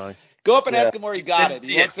 Something's wrong. Go up and ask him where he got it.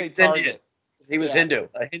 He won't say Target. He was Hindu.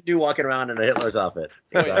 A Hindu walking around in a Hitler's outfit.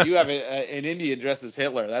 Exactly. Wait, you have an Indian dressed as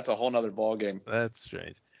Hitler. That's a whole nother ballgame. That's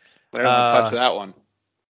strange. I don't want to touch that one.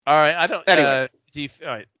 All right. I don't. Anyway.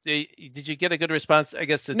 Did you get a good response? I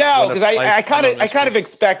guess it's no, because I kind of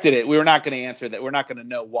expected it. We were not going to answer that. We're not going to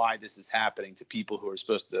know why this is happening to people who are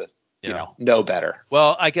supposed to, know better.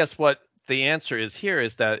 Well, I guess what the answer is here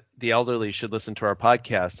is that the elderly should listen to our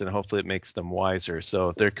podcast, and hopefully it makes them wiser.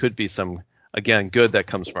 So there could be some, again, good that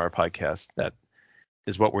comes from our podcast. That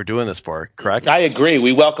is what we're doing this for. Correct? I agree.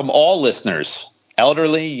 We welcome all listeners.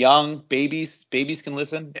 Elderly, young, babies can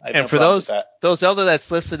listen. And for those elder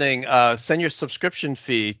that's listening, send your subscription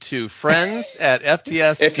fee to friends at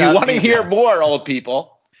FTS. If you want to hear more, old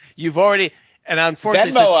people, you've already, and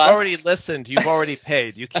unfortunately, since you've already listened, you've already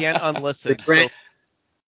paid. You can't unlisten.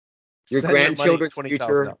 Your grandchildren's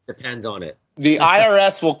future depends on it. The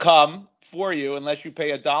IRS will come for you unless you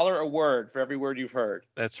pay $1 a word for every word you've heard.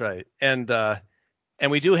 That's right. And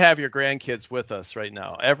we do have your grandkids with us right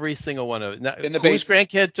now. Every single one of them. In the whose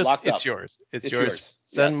grandkid? Just locked it's up. Yours. It's yours.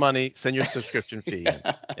 Send money. Send your subscription fee.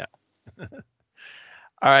 Yeah. All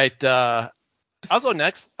right. I'll go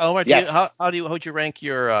next. Omar, how would you rank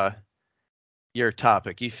your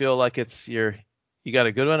topic? You feel like you got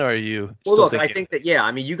a good one, or are you? Well, look, I think that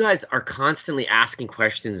you guys are constantly asking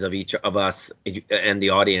questions of each of us and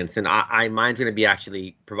the audience, and mine's going to be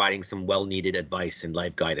actually providing some well-needed advice and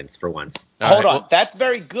life guidance for once. Hold on, that's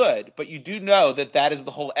very good, but you do know that is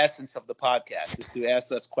the whole essence of the podcast is to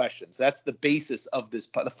ask us questions. That's the basis of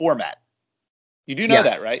the format. You do know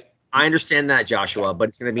that, right? I understand that, Joshua, but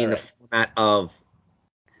it's going to be in the format of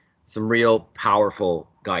some real powerful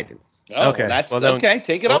guidance. Oh, okay. That's okay.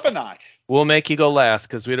 Take it up a notch. We'll make you go last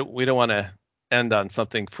because we don't want to end on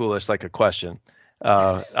something foolish like a question.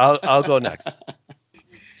 I'll go next.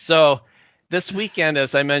 So this weekend,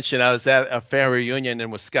 as I mentioned, I was at a family reunion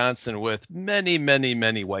in Wisconsin with many, many,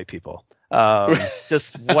 many white people.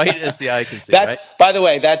 Just white as the eye can see. Right? By the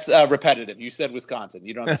way, that's repetitive. You said Wisconsin.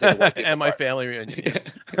 You don't have to say the white people. And my family reunion.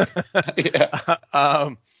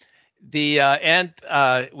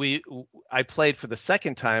 I played for the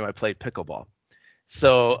second time. I played pickleball.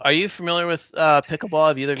 So, are you familiar with pickleball?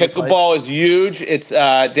 Have either of you played? Pickleball is huge. It's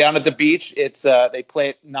down at the beach. It's they play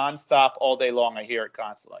it nonstop all day long. I hear it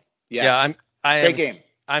constantly. Yes. Yeah, great game.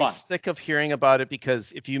 I'm sick of hearing about it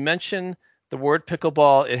because if you mention the word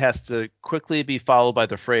pickleball, it has to quickly be followed by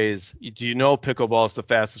the phrase, "Do you know pickleball is the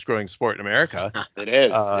fastest growing sport in America?" It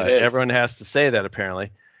is. Everyone has to say that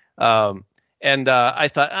apparently. And I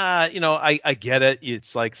thought, I get it.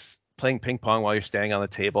 It's like playing ping pong while you're standing on the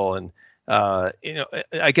table, and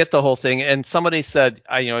I get the whole thing. And somebody said,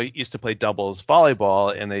 I used to play doubles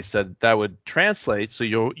volleyball, and they said that would translate, so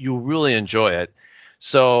you really enjoy it.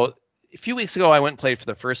 So a few weeks ago, I went and played for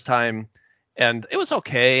the first time, And it was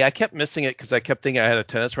okay. I kept missing it because I kept thinking I had a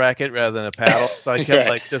tennis racket rather than a paddle. So I kept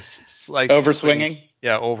Right. just like over swinging.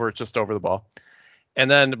 Yeah, just over the ball. And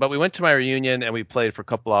then, but we went to my reunion and we played for a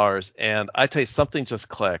couple hours. And I tell you, something just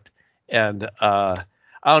clicked. And I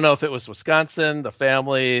don't know if it was Wisconsin, the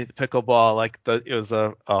family, the pickleball, it was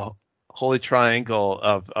a holy triangle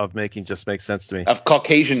of make sense to me. Of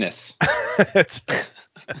Caucasianness.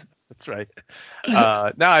 That's right.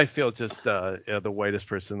 Now I feel just the whitest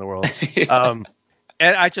person in the world.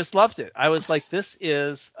 And I just loved it. I was like, this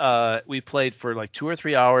is we played for like 2 or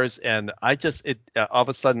 3 hours, and all of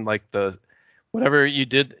a sudden, like whatever you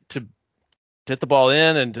did to hit the ball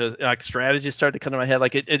in and to like strategy started to come to my head.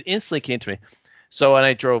 Like it instantly came to me. So when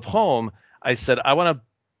I drove home, I said, I want to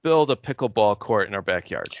build a pickleball court in our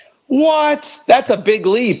backyard. What? That's a big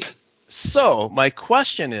leap. So my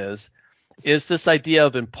question is this idea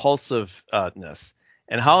of impulsiveness,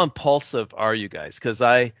 and how impulsive are you guys? Because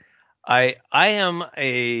I am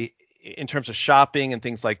in terms of shopping and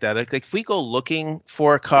things like that. Like if we go looking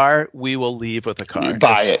for a car, we will leave with a car. You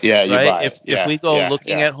buy it, yeah. You right? buy it. If we go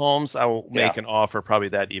looking at homes, I will make an offer probably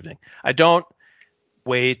that evening. I don't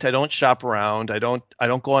wait. I don't shop around. I don't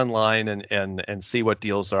go online and see what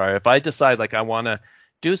deals are. If I decide like I want to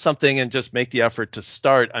do something and just make the effort to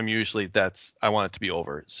start, I'm usually I want it to be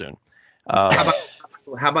over soon.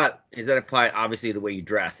 How about does that apply obviously the way you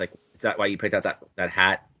dress? Like is that why you picked out that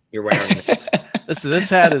hat you're wearing? This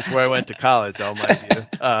hat is where I went to college, I'll mind you.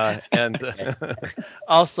 And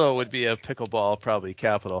also would be a pickleball probably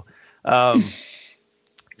capital.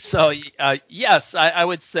 So yes, I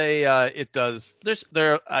would say it does.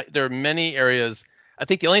 There are many areas. I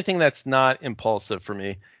think the only thing that's not impulsive for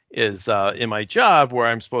me is in my job, where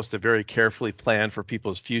I'm supposed to very carefully plan for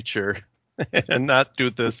people's future and not do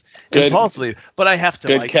this impulsively. But I have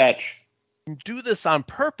to catch. Do this on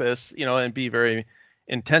purpose, and be very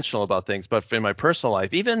intentional about things. But in my personal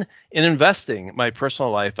life, even in investing, my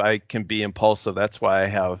personal life, I can be impulsive. That's why I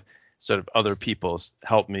have sort of other people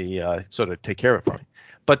help me sort of take care of it for me.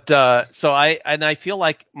 But so I feel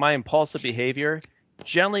like my impulsive behavior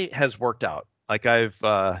generally has worked out. Like things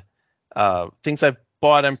I've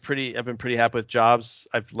bought, I've been pretty happy with. Jobs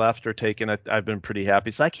I've left or taken, I've been pretty happy.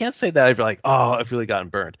 So I can't say that I've I've really gotten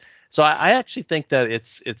burned. So I actually think that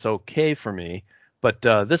it's okay for me. But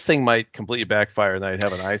this thing might completely backfire, and I'd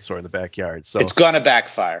have an eyesore in the backyard. So it's gonna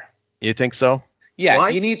backfire. You think so? Yeah. Why?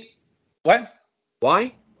 You need what?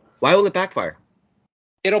 Why? Why will it backfire?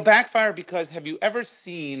 It'll backfire because have you ever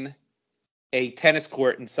seen a tennis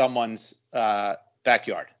court in someone's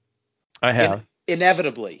backyard? I have.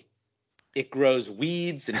 Inevitably, it grows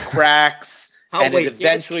weeds and cracks, it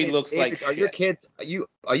eventually looks like shit. Are your kids?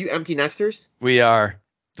 Are you empty nesters? We are.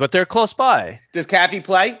 But they're close by. Does Kathy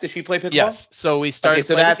play? Does she play pickleball? Yes. So we started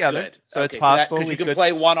so playing that's together. good. So it's possible because you can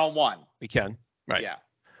play one-on-one. We can. Right. Yeah.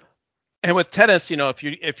 And with tennis,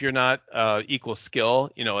 if you're not equal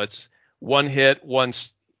skill, it's one hit, one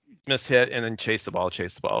miss hit, and then chase the ball.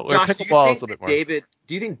 Where Josh, pickleball is a bit more. Do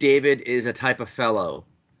you think David is a type of fellow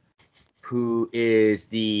who is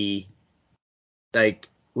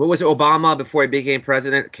what was it, Obama before he became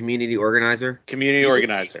president? Community organizer.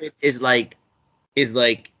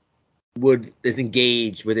 Is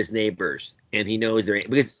engaged with his neighbors, and he knows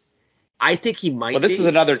because I think he might. Well, this is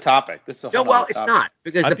another topic. It's not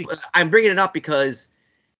because I'm bringing it up because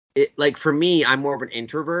for me, I'm more of an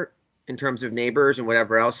introvert in terms of neighbors and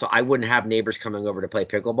whatever else, so I wouldn't have neighbors coming over to play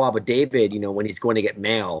pickleball. But David, when he's going to get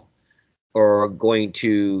mail or going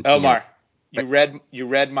to Omar, you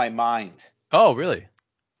read my mind. Oh, really?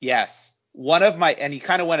 Yes. And he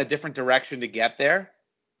kind of went a different direction to get there.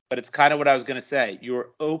 But it's kind of what I was going to say. You're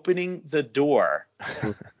opening the door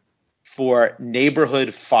for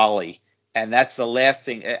neighborhood folly, and that's the last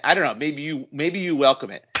thing. I don't know. Maybe you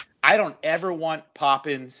welcome it. I don't ever want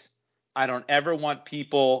pop-ins. I don't ever want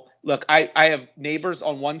people. Look, I have neighbors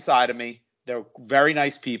on one side of me. They're very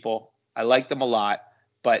nice people. I like them a lot.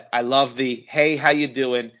 But I love the hey, how you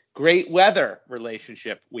doing? Great weather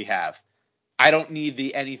relationship we have. I don't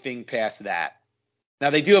need anything past that. Now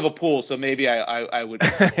they do have a pool, so maybe I would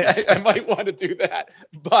I might want to do that.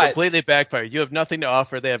 But completely backfire. You have nothing to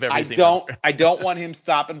offer. They have everything. I don't want him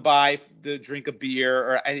stopping by to drink a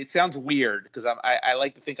beer. And it sounds weird because I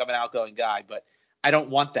like to think I'm an outgoing guy, but I don't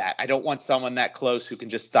want that. I don't want someone that close who can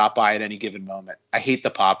just stop by at any given moment. I hate the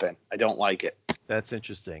pop-in. I don't like it. That's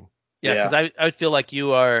interesting. Yeah, because I would feel like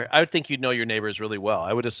I would think you'd know your neighbors really well.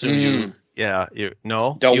 I would assume you. Yeah.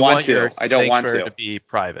 No. Don't you want to. Your I don't want to be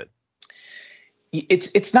private.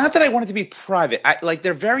 It's not that I want it to be private.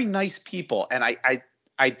 They're very nice people, and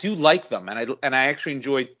I do like them, and I actually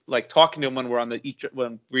enjoy talking to them when we're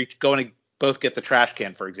going to both get the trash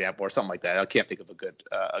can, for example, or something like that. I can't think of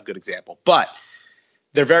a good example, but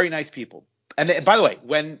they're very nice people. And by the way,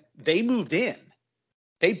 when they moved in,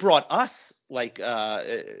 they brought us like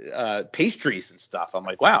pastries and stuff. I'm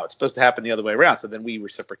like, wow, it's supposed to happen the other way around. So then we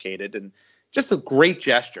reciprocated, and just a great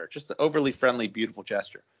gesture, just an overly friendly, beautiful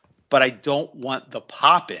gesture. But I don't want the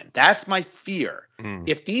pop-in. That's my fear.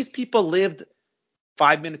 If these people lived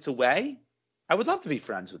 5 minutes away, I would love to be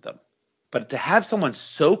friends with them. But to have someone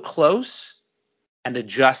so close and to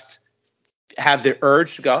just have the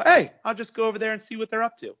urge to go, hey, I'll just go over there and see what they're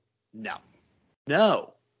up to.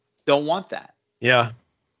 No, don't want that. Yeah.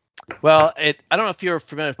 Well, I don't know if you're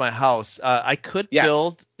familiar with my house. I could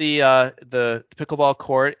build the pickleball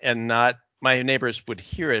court and not my neighbors would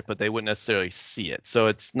hear it, but they wouldn't necessarily see it. So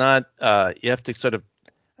it's not you have to sort of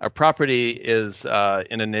our property is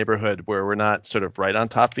in a neighborhood where we're not sort of right on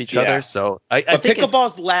top of each other. So I think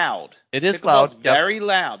pickleball's loud. It is loud. Very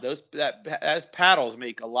loud. Those paddles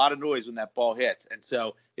make a lot of noise when that ball hits. And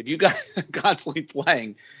so if you guys are constantly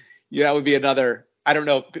playing, that would be another. I don't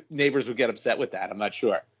know if neighbors would get upset with that. I'm not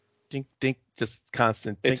sure. Dink, dink, just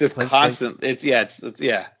constant. It's just constant. Dink. It's.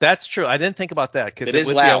 That's true. I didn't think about that because it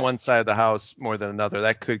would be on one side of the house more than another.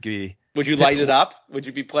 That could be. Would you light it up? Would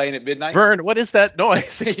you be playing at midnight? Vern, what is that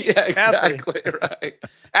noise? Yeah, exactly. Right.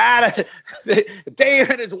 Dave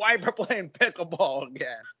and his wife are playing pickleball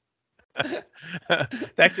again.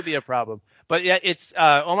 That could be a problem. But yeah, it's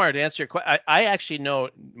Omar, to answer your question, I actually know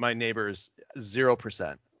my neighbors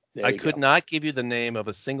 0%. I could not give you the name of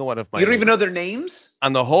a single one of my. You don't even know their names?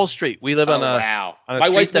 On the whole street. We live on a. Wow. My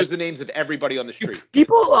wife knows the names of everybody on the street.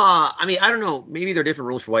 People, I mean, I don't know. Maybe there are different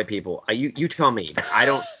rules for white people. You tell me. I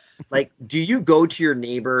don't. Like, do you go to your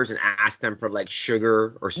neighbors and ask them for like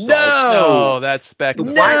sugar or salt? No, that's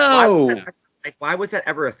speculative. Why was that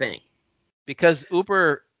ever a thing? Because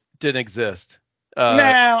Uber didn't exist.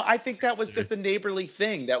 No, I think that was just a neighborly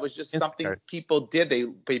thing. That was just something people did.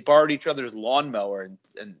 They borrowed each other's lawnmower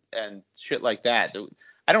and shit like that.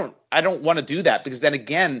 I don't want to do that because then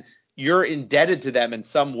again, you're indebted to them in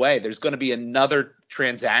some way. There's going to be another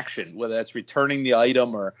transaction, whether that's returning the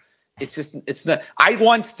item or it's not. I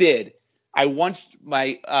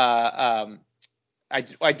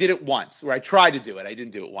did it once where I tried to do it. I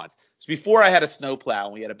didn't do it once. So before I had a snowplow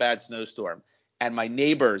and we had a bad snowstorm. And my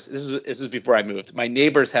neighbors, this is before I moved. My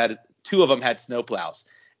neighbors two of them had snowplows,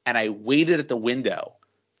 and I waited at the window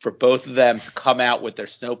for both of them to come out with their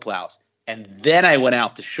snowplows, and then I went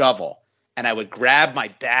out to shovel, and I would grab my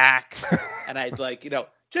back, and I'd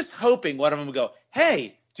just hoping one of them would go,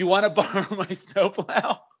 "Hey, do you want to borrow my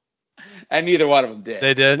snowplow?" And neither one of them did.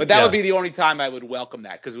 They did, but that would be the only time I would welcome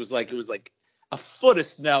that because it was like a foot of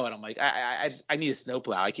snow, and I'm like, I need a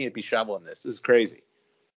snowplow. I can't be shoveling this. This is crazy.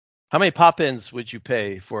 How many pop-ins would you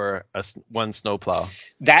pay for one snowplow?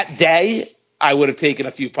 That day, I would have taken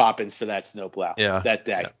a few pop-ins for that snowplow. Yeah. That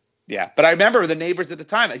day. Yeah. But I remember the neighbors at the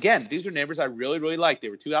time. Again, these are neighbors I really, really liked. They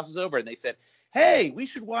were 2 houses over, and they said, "Hey, we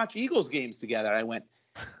should watch Eagles games together." And I went,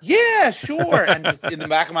 "Yeah, sure." And just in the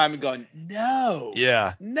back of my mind, going, "No."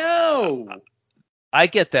 Yeah. No. I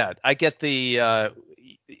get that. I get the.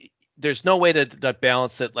 There's no way to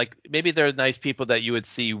balance it. Like maybe they're nice people that you would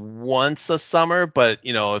see once a summer, but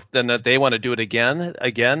if then they want to do it again,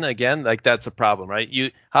 like that's a problem,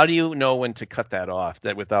 right? How do you know when to cut that off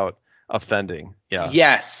that without offending? Yeah.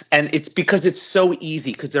 Yes, and it's because it's so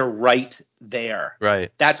easy because they're right there.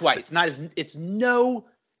 Right. That's why it's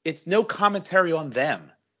no commentary on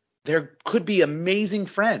them. There could be amazing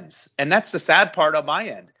friends, and that's the sad part on my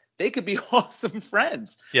end. They could be awesome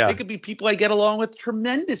friends. Yeah. They could be people I get along with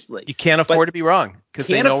tremendously. You can't afford to be wrong because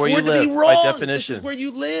they know where you live by definition. This is where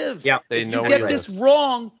you live. Yeah. If you get this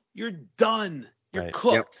wrong, you're done. You're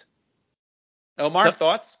cooked. Yep. Omar,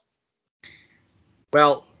 thoughts?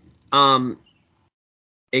 Well,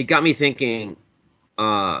 it got me thinking.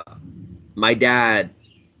 My dad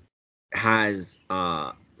has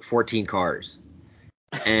 14 cars.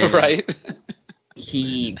 And right.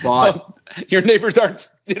 He bought. Your neighbors aren't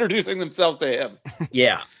introducing themselves to him.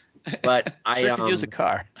 Yeah, but I could use a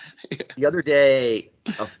car. The other day,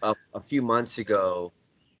 a few months ago,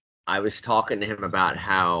 I was talking to him about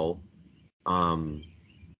how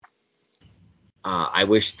I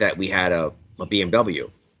wish that we had a BMW.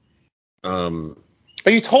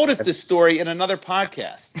 You told us this story in another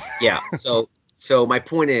podcast. Yeah. So my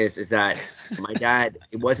point is that my dad,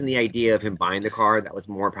 it wasn't the idea of him buying the car that was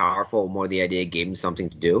more powerful, more the idea it gave him something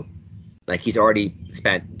to do. Like he's already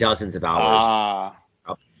spent dozens of hours.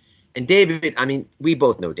 And David, I mean, we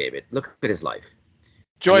both know David. Look at his life.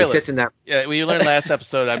 Joyless. Yeah, we learned last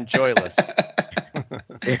episode I'm joyless.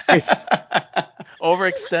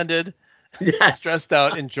 Overextended. Yes. stressed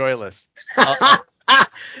out, and joyless.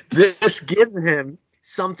 This gives him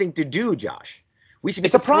something to do, Josh. We should be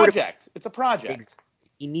It's a supportive. project. It's a project.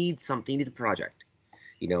 He needs something. He needs a project.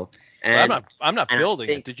 Well, And I'm not and I building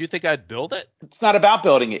think- it. Did you think I'd build it? It's not about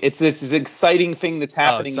building it. It's an exciting thing that's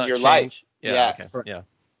happening it's in not your change? life. Yeah, Yes. okay. Yeah.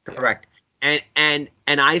 Correct. And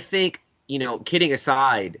I think, kidding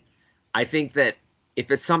aside, I think that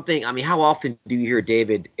if it's something, I mean, how often do you hear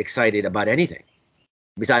David excited about anything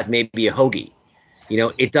besides maybe a hoagie?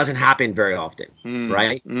 It doesn't happen very often,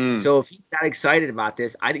 right? So if he's that excited about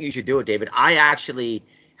this, I think you should do it, David. I actually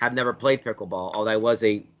have never played pickleball, although I was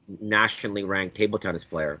a nationally ranked table tennis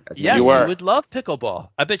player. Yes, you would love pickleball.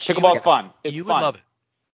 I bet you Pickleball's fun. It's you fun. would love it.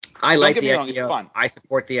 I like Don't get the me wrong, idea. it's fun. I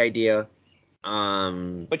support the idea.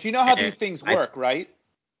 But you know how these things work, right?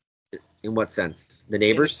 In what sense? The In the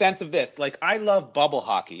neighbors? sense of this, like I love bubble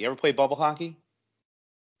hockey. You ever play bubble hockey?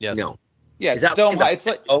 Yes. No. Yeah, Is it's that- dome. is that- It's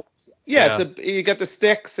like oh, yeah, you got the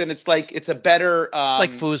sticks, and it's a better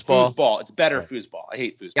like foosball. Foosball. It's better foosball. I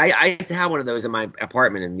hate foosball. I used to have one of those in my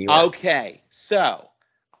apartment in New York. Okay, so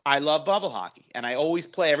I love bubble hockey, and I always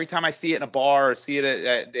play every time I see it in a bar or see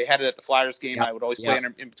it. They had it at the Flyers game. Yep, I would always play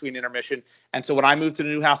yep. in between intermission. And so when I moved to the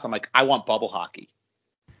new house, I'm like, I want bubble hockey,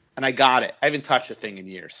 and I got it. I haven't touched a thing in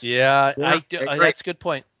years. Yeah, Yeah, I do. great. That's a good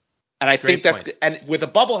point. And I think Great that's point. and with a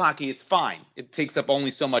bubble hockey, it's fine. It takes up only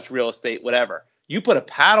so much real estate, whatever. You put a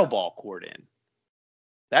paddleball court in,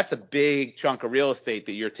 that's a big chunk of real estate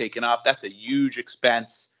that you're taking up. That's a huge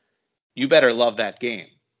expense. You better love that game.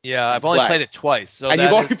 Yeah, I've only played it twice. So and that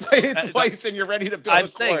you've only is- played it twice, and you're ready to build I'm a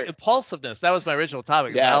saying court. impulsiveness. That was my original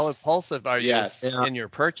topic. Yes. How impulsive are you Yes. in your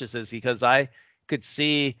purchases? Because I could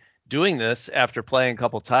see doing this after playing a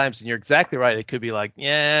couple times, and you're exactly right. It could be like,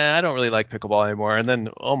 yeah, I don't really like pickleball anymore, and then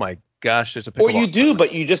oh my gosh, there's a pickleball. Or you do,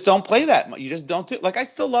 but you just don't play that much. You just don't do. Like I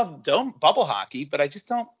still love bubble hockey, but I just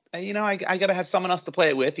don't. I gotta have someone else to play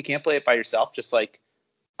it with. You can't play it by yourself, just like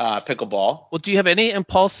pickleball. Well, do you have any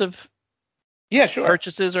impulsive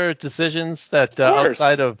purchases or decisions that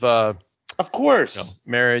outside of course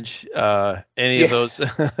marriage, any of those?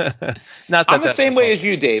 Not that I'm the same way as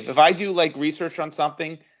you, Dave. If I do like research on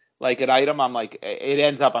something, like an item, I'm like, it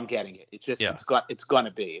ends up I'm getting it. It's just it's going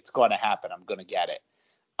to happen. I'm going to get it.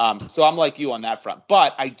 So I'm like you on that front.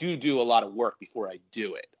 But I do a lot of work before I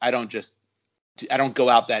do it. I don't go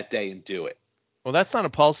out that day and do it. Well, that's not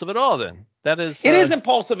impulsive at all then. That is. It is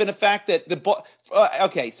impulsive in the fact that the ball.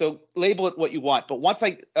 Okay, so label it what you want. But once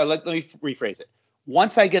let me rephrase it.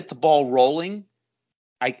 Once I get the ball rolling,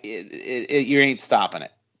 you ain't stopping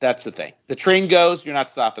it. That's the thing. The train goes, you're not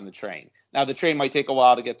stopping the train. Now the train might take a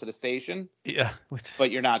while to get to the station. Yeah. But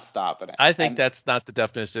you're not stopping it. I think that's not the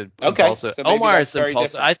definition of okay, impulsive. So Omar is very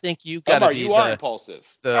impulsive. different. I think you got to Omar, be you are impulsive.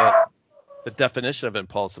 The definition of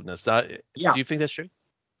impulsiveness. Yeah. Do you think that's true?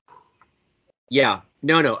 Yeah.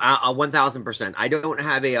 No, 1,000%. I don't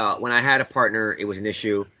have when I had a partner, it was an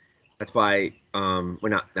issue. That's why,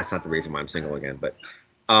 that's not the reason why I'm single again, but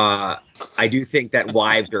I do think that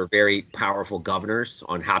wives are very powerful governors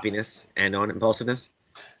on happiness and on impulsiveness.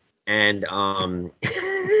 And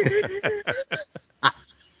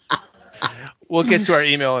we'll get to our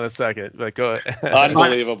email in a second, but go ahead.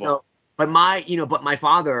 Unbelievable. But my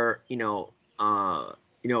father, I was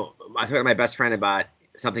talking to my best friend about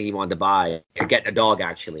something he wanted to buy, get a dog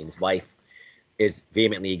actually, and his wife is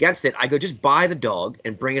vehemently against it. I go, just buy the dog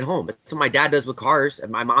and bring it home. That's what my dad does with cars,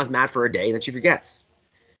 and my mom's mad for a day, and then she forgets.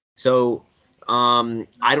 So I'm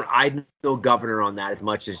no governor on that as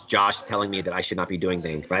much as Josh telling me that I should not be doing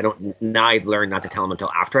things. But I've learned not to tell him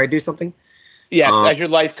until after I do something. Yes, as your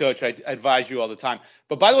life coach, I advise you all the time.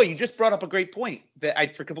 But by the way, you just brought up a great point that I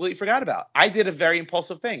completely forgot about. I did a very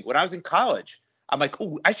impulsive thing. When I was in college, I'm like,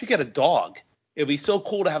 oh, I should get a dog. It'd be so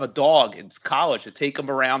cool to have a dog in college to take him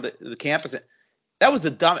around the campus. That was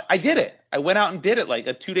I did it. I went out and did it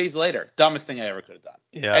like 2 days later. Dumbest thing I ever could have done.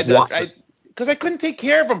 Yeah. Because I couldn't take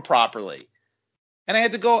care of him properly. And I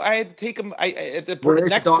had to take him at the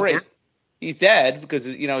next break. Now? He's dead because,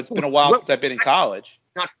 it's been a while since I've been in college.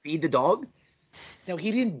 Not feed the dog? No,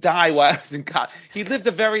 he didn't die while I was in college. He lived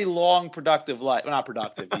a very long, productive life. Well, not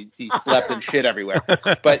productive. He slept and shit everywhere.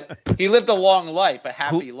 But he lived a long life, a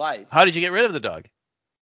happy life. How did you get rid of the dog?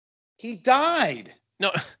 He died.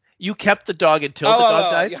 No, you kept the dog until the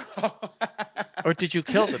dog died? Yeah. Or did you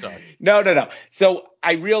kill the dog? No. So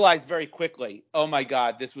I realized very quickly, oh, my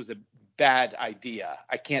God, this was a bad idea.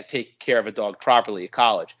 I can't take care of a dog properly at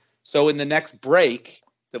college. So in the next break,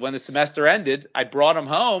 when the semester ended, I brought him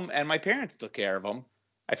home and my parents took care of him.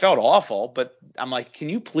 I felt awful, but I'm like, can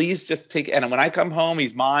you please just take – and when I come home,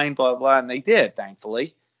 he's mine, blah, blah, and they did,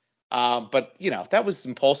 thankfully. But, that was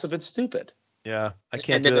impulsive and stupid. Yeah, I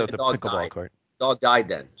can't do that with the pickleball court. Dog died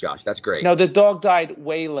then, Josh. That's great. No, the dog died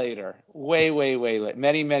way later. Way later.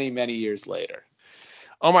 Many years later.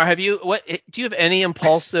 Omar, do you have any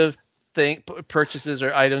impulsive purchases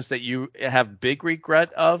or items that you have big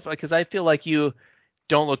regret of? Because I feel like you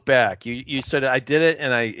don't look back. You said I did it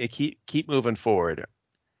and I keep moving forward.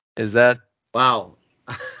 Is that? Wow.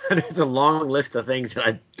 There's a long list of things that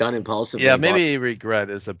I've done impulsively. Yeah, maybe regret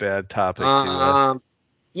is a bad topic too.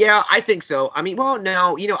 Yeah, I think so. I mean, well,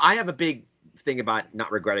 no, I have a big thing about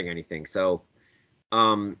not regretting anything. So,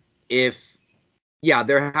 there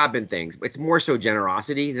have been things. It's more so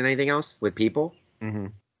generosity than anything else with people. Mm-hmm.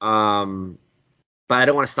 But I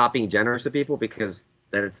don't want to stop being generous to people because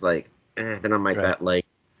then it's like, then I might that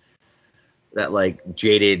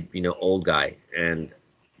jaded, old guy, and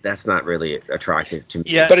that's not really attractive to me.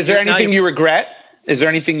 Yeah. But is there anything you regret? Is there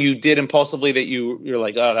anything you did impulsively that you're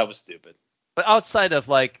like, oh, that was stupid? But outside of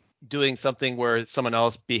doing something where someone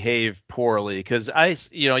else behaved poorly, because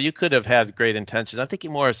you could have had great intentions. I'm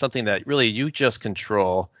thinking more of something that really you just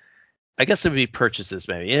control. I guess it would be purchases,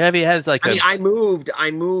 maybe. Have you had I moved.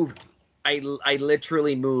 I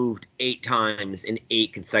literally moved 8 times in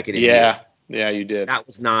 8 consecutive years. Yeah, you did. That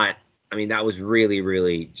was not. I mean, that was really,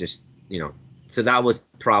 really just So that was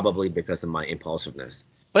probably because of my impulsiveness.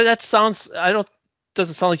 But that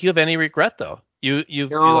doesn't sound like you have any regret though. You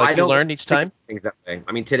learned each time. Things that way.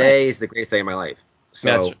 I mean, today is the greatest day of my life.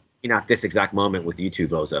 So not this exact moment with you two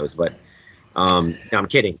bozos, but I'm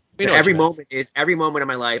kidding. Every moment of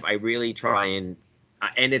my life, I really try and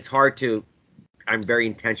it's hard to. I'm very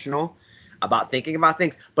intentional about thinking about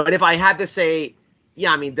things. But if I had to say,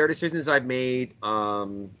 yeah, I mean, there are decisions I've made,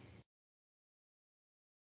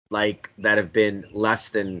 that have been less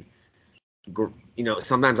than,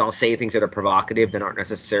 sometimes I'll say things that are provocative that aren't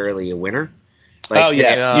necessarily a winner.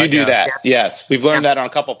 You do that. Yes, we've learned that on a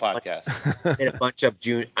couple podcasts. I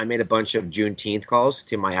made a bunch of Juneteenth calls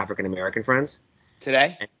to my African American friends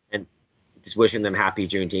today, and just wishing them happy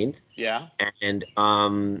Juneteenth. Yeah. And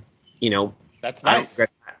that's nice.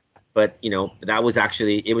 But that was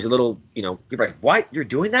actually, it was a little, you're like, what? You're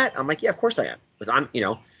doing that? I'm like, yeah, of course I am, because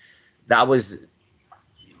that was.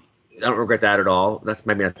 I don't regret that at all. That's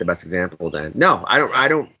maybe not the best example then. No, I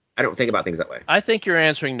don't think about things that way. I think you're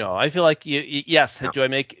answering no. I feel like yes. No. Do I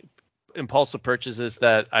make impulsive purchases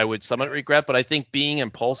that I would somewhat regret? But I think being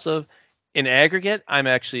impulsive in aggregate, I'm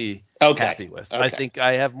actually happy with. Okay. I think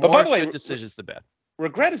I have more good decisions than bad.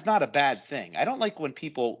 Regret is not a bad thing. I don't like when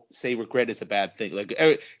people say regret is a bad thing.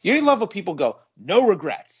 Like, you love when people go, no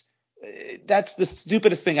regrets. That's the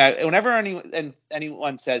stupidest thing. Whenever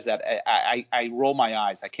anyone says that, I roll my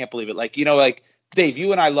eyes. I can't believe it. Like Dave,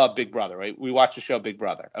 you and I love Big Brother, right? We watch the show Big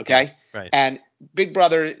Brother, okay? Right. And Big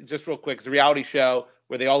Brother, just real quick, is a reality show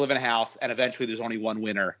where they all live in a house, and eventually there's only one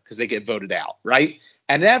winner because they get voted out, right?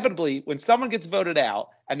 And inevitably, when someone gets voted out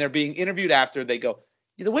and they're being interviewed after, they go,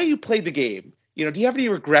 the way you played the game, do you have any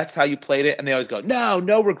regrets how you played it? And they always go,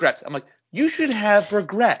 no regrets. I'm like, you should have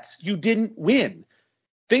regrets. You didn't win.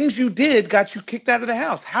 Things you did got you kicked out of the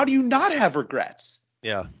house. How do you not have regrets?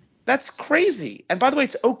 Yeah. That's crazy. And by the way,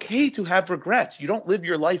 it's okay to have regrets. You don't live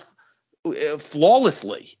your life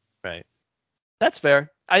flawlessly. Right. That's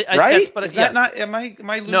fair. Right? Is that not? Am I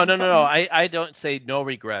losing No. something? I don't say no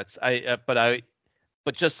regrets. But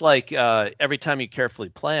just like every time you carefully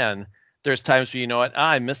plan, there's times where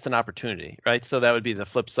I missed an opportunity, right? So that would be the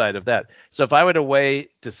flip side of that. So if I were to weigh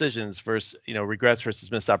decisions versus regrets versus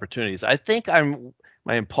missed opportunities, I think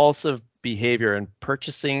my impulsive behavior in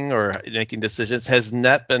purchasing or making decisions has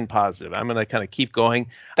not been positive. I'm going to kind of keep going.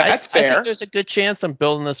 That's fair. I think there's a good chance I'm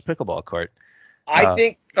building this pickleball court. I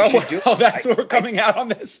think. That's what we're coming out on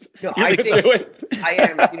this. No, I think do it. I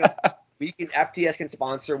am. FTS can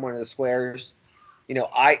sponsor one of the squares.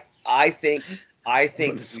 I think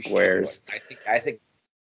the squares. I think.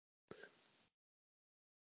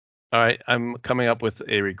 All right, I'm coming up with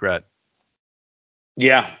a regret.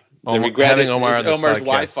 Yeah. The regret having Omar is Omar's podcast.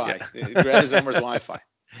 Wi-Fi. Yeah. The regret is Omar's Wi-Fi.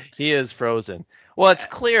 He is frozen. Well, it's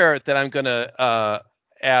clear that I'm going to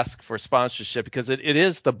ask for sponsorship because it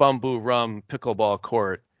is the Bamboo Rum Pickleball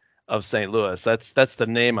Court of St. Louis. That's the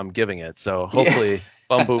name I'm giving it. So hopefully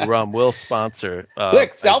Bamboo Rum will sponsor.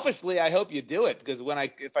 Look, selfishly, I hope you do it because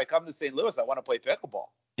if I come to St. Louis, I want to play pickleball.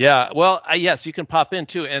 Yeah, well, yes, you can pop in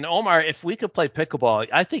too. And Omar, if we could play pickleball,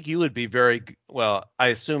 I think you would be very well. I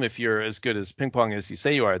assume if you're as good as ping pong as you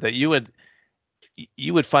say you are, that you would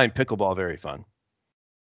find pickleball very fun.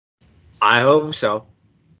 I hope so.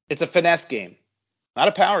 It's a finesse game, not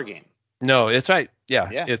a power game. No, it's right. Yeah.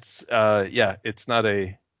 It's it's not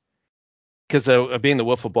a because being the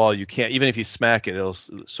wiffle ball, you can't, even if you smack it, it'll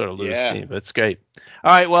sort of lose steam. But it's great.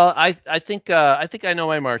 All right, well, I think I know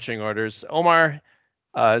my marching orders, Omar.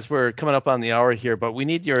 As we're coming up on the hour here, but we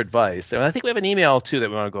need your advice, and I think we have an email too that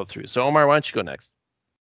we want to go through. So Omar, why don't you go next?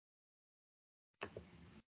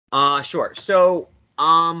 Sure. So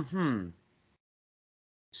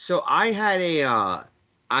So I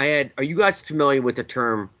had are you guys familiar with the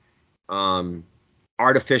term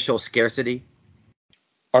artificial scarcity?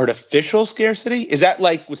 Artificial scarcity? Is that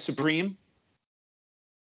like with Supreme?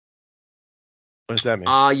 What does that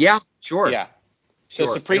mean? Yeah, sure. Yeah. So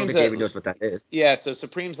sure. Supreme's David knows what that is. Yeah, so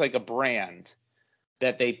Supreme's like a brand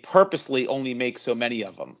that they purposely only make so many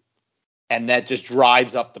of them. And that just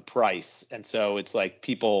drives up the price. And so it's like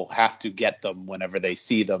people have to get them whenever they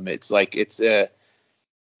see them. It's like it's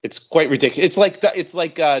quite ridiculous. It's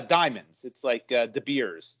like diamonds. It's like De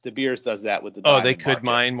Beers. De Beers does that with the diamond they could market.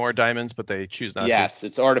 mine more diamonds, but they choose not to. Yes,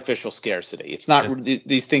 it's artificial scarcity. It's not.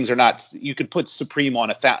 These things are not. You could put Supreme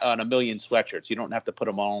on a million sweatshirts. You don't have to put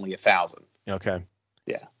them on only 1,000. Okay.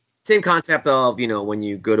 Yeah. Same concept of, when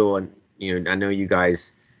you go to I know you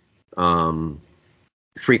guys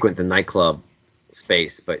frequent the nightclub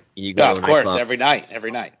space, but you go to a course, nightclub,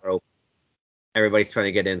 every night. Everybody's trying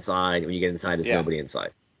to get inside. When you get inside, there's nobody inside.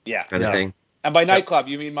 Yeah. Kind of thing. And by nightclub,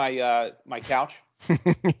 you mean my couch?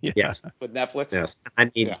 Yes. With Netflix? Yes. I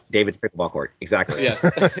mean David's pickleball court. Exactly. Yes.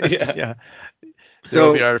 Yeah. So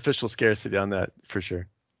there'll be artificial scarcity on that for sure.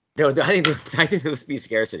 No, I think there'll be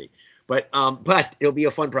scarcity, but it'll be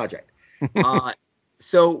a fun project.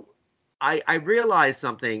 So I realized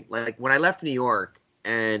something, like when I left New York,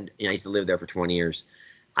 and I used to live there for 20 years.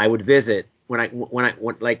 I would visit when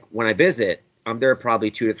I visit. I'm there probably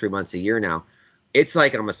 2 to 3 months a year now. It's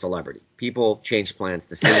like I'm a celebrity. People change plans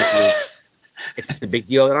to see me. It's the big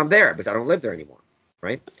deal that I'm there because I don't live there anymore,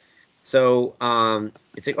 right? So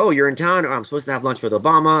it's like, oh, you're in town. I'm supposed to have lunch with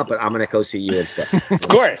Obama, but I'm gonna go see you instead. Of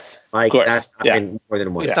course. That's happened more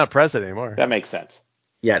than once. He's not president anymore. That makes sense.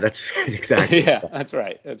 Yeah, that's exactly. Yeah, that's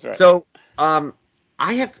right. So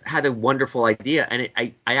I have had a wonderful idea, and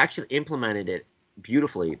I actually implemented it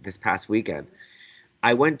beautifully this past weekend.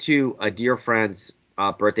 I went to a dear friend's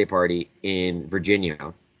birthday party in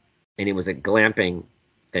Virginia, and it was a glamping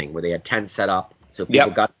thing where they had tents set up. So people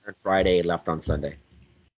got there on Friday and left on Sunday.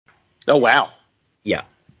 Oh, wow.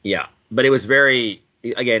 Yeah. But it was very,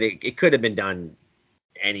 again, it could have been done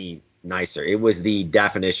any nicer. It was the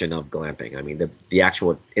definition of glamping. I mean, the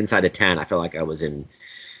actual inside the tent, I felt like I was in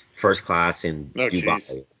first class in Dubai.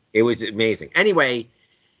 Geez. It was amazing. Anyway,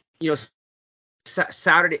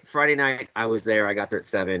 Friday night, I was there. I got there at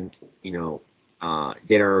 7,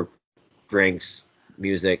 dinner, drinks,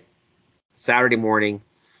 music. Saturday morning,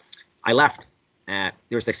 I left. There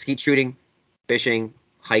was like skeet shooting, fishing,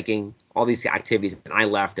 hiking, all these activities, and I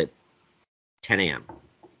left at 10 a.m.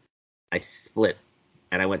 I split,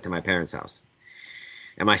 and I went to my parents' house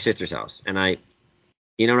and my sister's house. And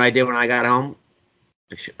you know what I did when I got home?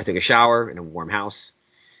 I took a shower in a warm house.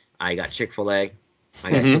 I got Chick-fil-A.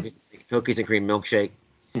 I got cookies and cream milkshake.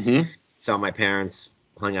 Mm-hmm. Saw my parents,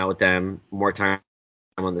 hung out with them, more time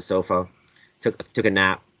on the sofa. Took a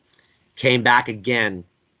nap. Came back again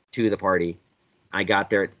to the party. I got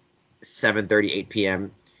there at 7:30, 8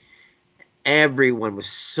 p.m. Everyone was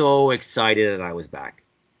so excited that I was back.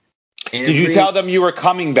 Did you tell them you were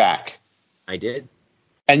coming back? I did.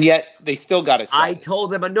 And yet they still got excited. I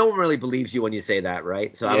told them, but no one really believes you when you say that,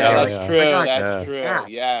 right? So that's true. That's true. Yeah.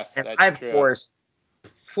 Yes, and that's I, of true. course,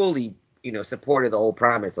 fully, supported the whole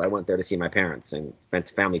premise. I went there to see my parents and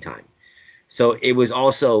spent family time. So it was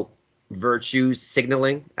also virtue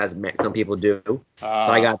signaling, as some people do. So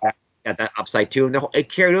I got that upside too, and it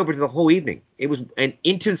carried over to the whole evening. It was and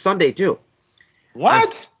into Sunday too.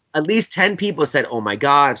 What? At least 10 people said, "Oh my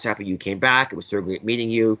God, I'm so happy you came back. It was so great meeting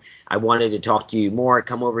you. I wanted to talk to you more.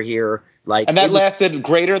 Come over here." And that lasted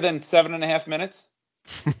greater than 7.5 minutes?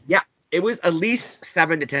 Yeah, it was at least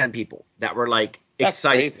 7 to 10 people that were like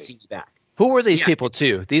excited to see you back. Who were these people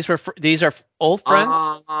too? These are old friends?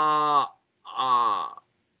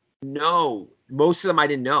 No, most of them I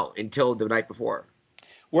didn't know until the night before.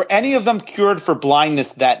 Were any of them cured for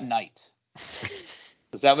blindness that night?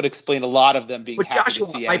 Because that would explain a lot of them being happy to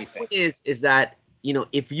see anything. My point is that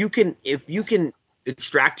if you can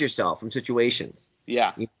extract yourself from situations,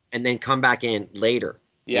 and then come back in later,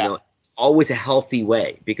 always a healthy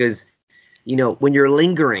way, because when you're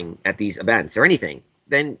lingering at these events or anything,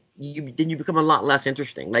 then you become a lot less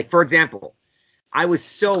interesting. Like, for example, I was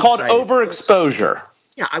so it's called excited. Overexposure.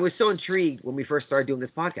 Yeah, I was so intrigued when we first started doing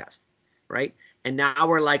this podcast, right? And now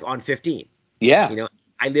we're like on 15. Yeah.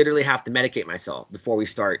 I literally have to medicate myself before we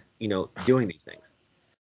start, doing these things.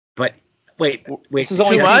 But Wait. This is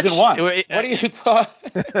only Too much? season 1. Wait, what are you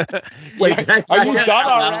talking? Wait, are you done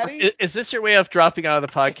already? Is this your way of dropping out of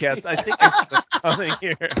the podcast? I think there's something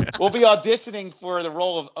here. We'll be auditioning for the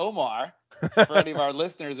role of Omar for any of our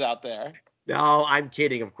listeners out there. No, I'm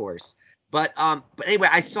kidding, of course. But anyway,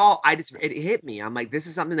 it hit me. I'm like, this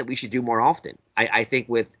is something that we should do more often. I think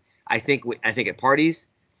at parties.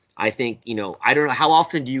 I think, I don't know, how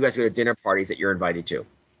often do you guys go to dinner parties that you're invited to,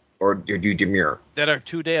 or do you demur? That are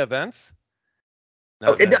 2-day events?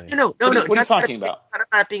 No. What are you talking about? It's not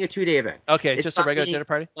about being a 2-day event. Okay, It's just a regular dinner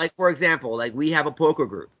party? Like, for example, like we have a poker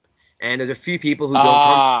group, and there's a few people who don't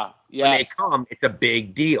come. Yes. When they come, it's a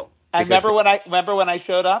big deal. And remember when I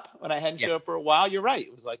showed up? When I hadn't showed up for a while? You're right.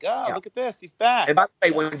 It was like, look at this. He's back. And by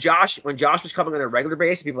the way, when Josh was coming on a regular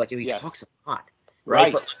basis, people were like, he talks a lot.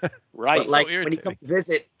 Right. Right. But like when he comes to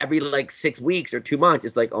visit every like 6 weeks or 2 months,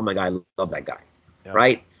 it's like, oh my God, I love that guy. Yeah.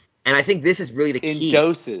 Right. And I think this is really the key.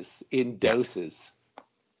 In doses.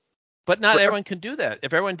 But not everyone can do that.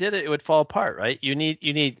 If everyone did it, it would fall apart, right? You need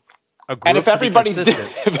a group. And if everybody's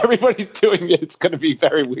doing it, it's going to be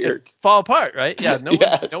very weird. Fall apart, right? Yeah. No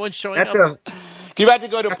one's showing up. Can you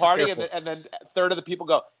imagine go to a party and then a third of the people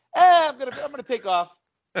go, I'm gonna take off,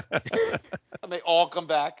 and they all come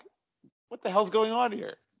back. What the hell's going on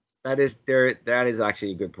here? That is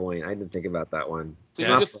actually a good point. I didn't think about that one.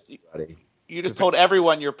 So you just told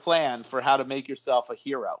everyone your plan for how to make yourself a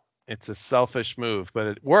hero. It's a selfish move, but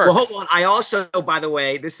it works. Well, hold on. I also, by the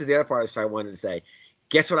way, this is the other part I wanted to say.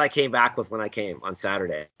 Guess what I came back with when I came on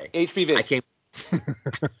Saturday? HPV. I came.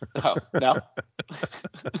 Oh, no?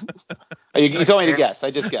 You told me to guess.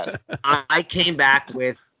 I just guessed. I came back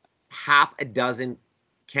with half a dozen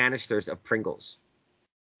canisters of Pringles.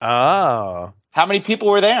 Oh. How many people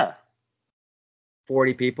were there?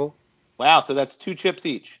 40 people. Wow, so that's 2 chips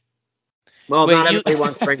each. Well, not everybody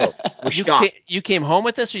wants Pringles. You came home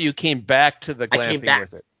with this, or you came back to the glamping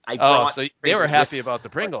with it? So they were happy about the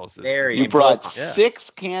Pringles. You brought 6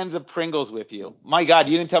 cans of Pringles with you. My God,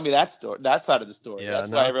 you didn't tell me that side of the story. Yeah, that's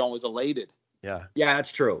why everyone was elated. Yeah. Yeah,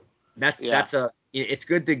 that's true. It's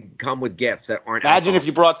good to come with gifts that aren't. Imagine if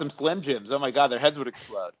you brought some Slim Jims. Oh my God, their heads would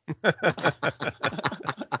explode.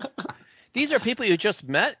 These are people you just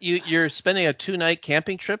met. You're spending a 2-night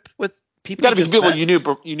camping trip with people. Got to be people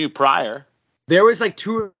you knew prior. There was like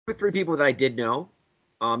 2 or 3 people that I did know,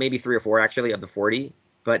 maybe 3 or 4 actually of the 40.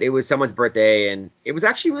 But it was someone's birthday, and it was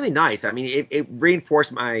actually really nice. I mean, it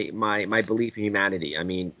reinforced my belief in humanity. I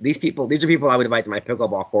mean, these are people I would invite to my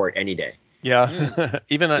pickleball court any day. Yeah,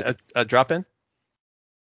 even a drop in.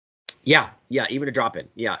 Yeah, even a drop in.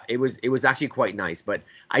 Yeah, it was actually quite nice. But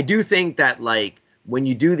I do think that like when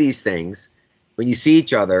you do these things, when you see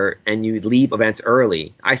each other and you leave events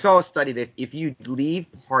early, I saw a study that if you leave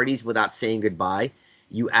parties without saying goodbye,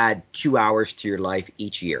 you add 2 hours to your life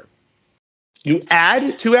each year. You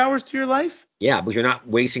add 2 hours to your life? Yeah, but you're not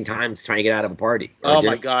wasting time trying to get out of a party. Oh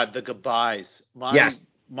my God, the goodbyes.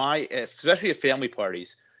 Yes. Especially at family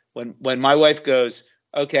parties, when my wife goes,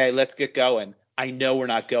 okay, let's get going, I know we're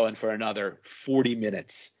not going for another 40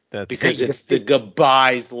 minutes because it's the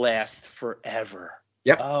goodbyes last forever.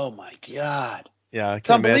 Yep. Oh my God. Yeah, it's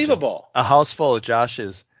unbelievable. A house full of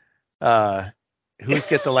Joshes. Who's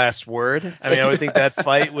get the last word? I mean, I would think that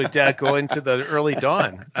fight would go into the early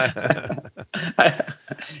dawn.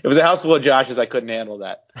 It was a house full of Joshes. I couldn't handle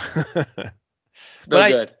that. It's no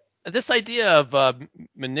good. This idea of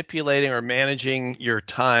manipulating or managing your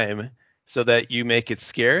time so that you make it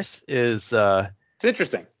scarce is it's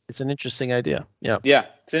interesting. It's an interesting idea. Yeah. Yeah,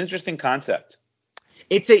 it's an interesting concept.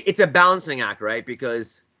 It's a balancing act, right?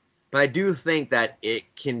 But I do think that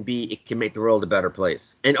it can make the world a better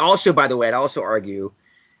place. And also, by the way, I'd also argue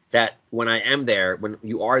that when I am there, when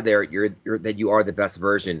you are there, you are the best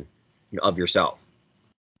version of yourself.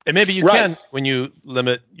 And maybe you can when you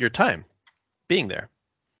limit your time being there.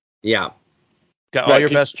 Yeah. Got all your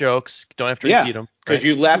best jokes. Don't have to repeat them. Because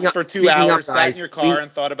you left for 2 hours, sat in your car,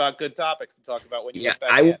 and thought about good topics to talk about when you get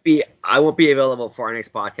back I won't be available for our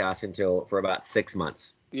next podcast for about 6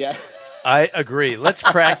 months. Yeah. I agree. Let's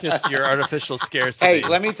practice your artificial scarcity. Hey,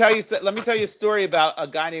 let me tell you a story about a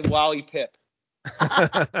guy named Wally Pip.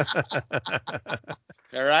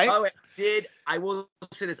 All right. Oh, I will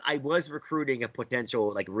say this. I was recruiting a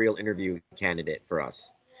potential real interview candidate for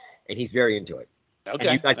us, and he's very into it.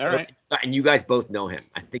 Okay. And you guys both know him.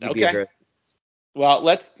 I think it'd be a great. Well,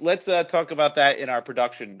 let's talk about that in our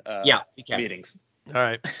production meetings. All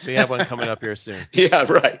right. We have one coming up here soon. Yeah,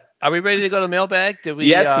 right. Are we ready to go to mailbag?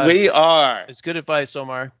 Yes, we are. It's good advice,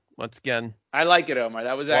 Omar. Once again. I like it, Omar.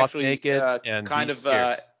 That was actually naked and kind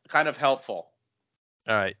of helpful.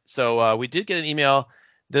 All right. So we did get an email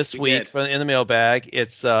this week in the mailbag.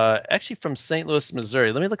 It's actually from St. Louis,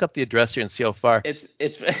 Missouri. Let me look up the address here and see how far. It's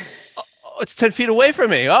it's 10 feet away from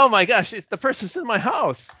me. Oh my gosh, the person's in my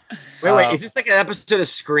house. Wait, is this like an episode of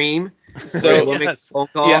Scream? So yes. Phone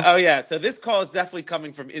call? Yeah, oh yeah. So this call is definitely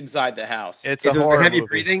coming from inside the house. It's a horror heavy movie.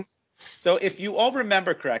 breathing. So if you all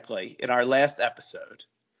remember correctly, in our last episode,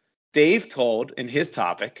 Dave told in his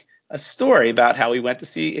topic a story about how he went to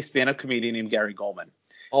see a stand-up comedian named Gary Goldman,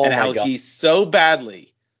 and how he so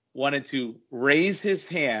badly wanted to raise his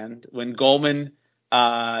hand when Goldman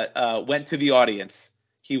went to the audience.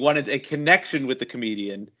 He wanted a connection with the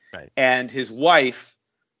comedian, right. And his wife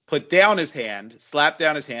put down his hand, slapped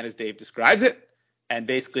down his hand as Dave describes it, and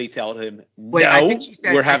basically told him, we're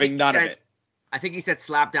having none of it. I think he said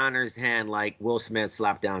slap down his hand like Will Smith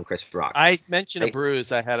slapped down Chris Rock. I mentioned a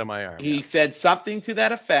bruise I had on my arm. He said something to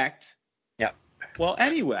that effect. Yeah. Well,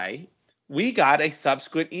 anyway, we got a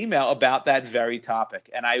subsequent email about that very topic,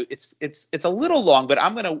 and it's a little long, but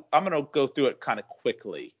I'm gonna go through it kind of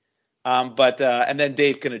quickly. And then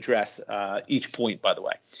Dave can address each point, by the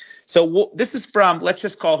way. So this is from, let's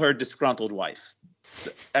just call her Disgruntled Wife.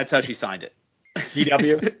 That's how she signed it.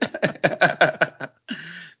 DW.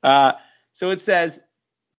 So it says,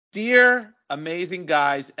 "Dear amazing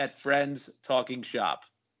guys at Friends Talking Shop."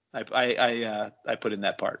 I put in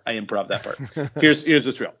that part. I improv that part. Here's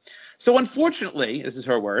what's real. So unfortunately, this is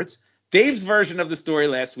her words, Dave's version of the story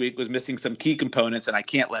last week was missing some key components, and I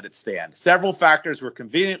can't let it stand. Several factors were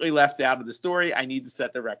conveniently left out of the story. I need to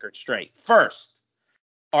set the record straight. First,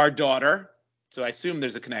 our daughter. So I assume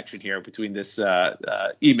there's a connection here between this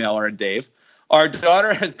emailer and Dave. Our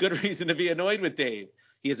daughter has good reason to be annoyed with Dave.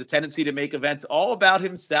 He has a tendency to make events all about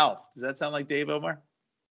himself. Does that sound like Dave, Omar?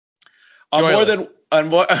 On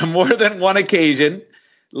more than one occasion,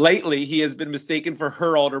 lately, he has been mistaken for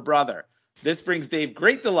her older brother. This brings Dave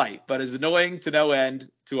great delight, but is annoying to no end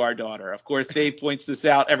to our daughter. Of course, Dave points this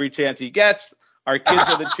out every chance he gets. Our kids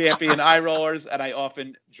are the champion eye rollers, and I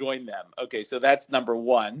often join them. Okay, so that's number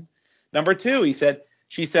one. Number two,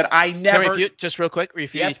 she said, I never. Just real quick,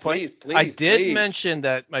 refute each point. Please. I did mention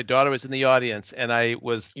that my daughter was in the audience, and I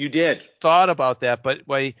was. You did. Thought about that, but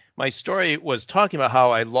my story was talking about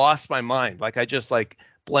how I lost my mind. Like I just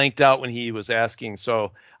blanked out when he was asking.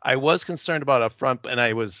 So I was concerned about up front, and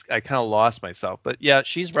I kind of lost myself. But yeah,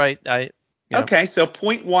 she's right. Okay, so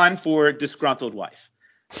point one for Disgruntled Wife.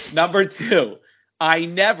 Number two, I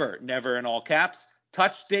never in all caps,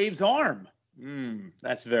 touched Dave's arm.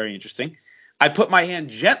 That's very interesting. I put my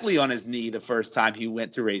hand gently on his knee the first time he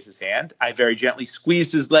went to raise his hand. I very gently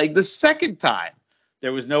squeezed his leg the second time.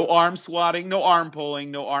 There was no arm swatting, no arm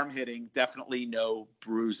pulling, no arm hitting, definitely no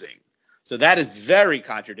bruising. So that is very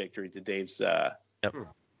contradictory to Dave's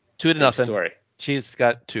 2-0 story. She's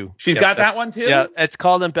got 2. She's got that one too? Yeah, it's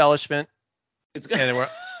called embellishment. One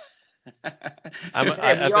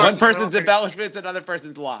person's embellishment, another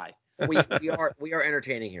person's lie. We are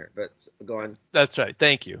entertaining here, but go on. That's right.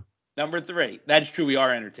 Thank you. Number 3. That's true. We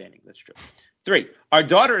are entertaining. That's true. 3. Our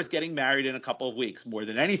daughter is getting married in a couple of weeks. More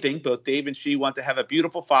than anything, both Dave and she want to have a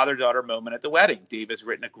beautiful father-daughter moment at the wedding. Dave has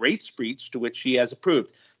written a great speech to which she has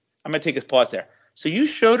approved. I'm going to take a pause there. So you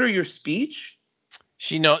showed her your speech?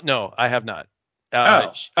 No, I have not.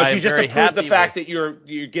 She just approved the fact that you're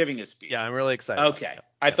giving a speech. Yeah, I'm really excited. Okay.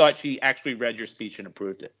 I thought she actually read your speech and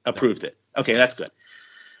approved it. Okay, that's good.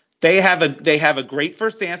 They have a great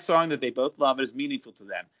first dance song that they both love and is meaningful to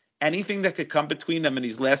them. Anything that could come between them in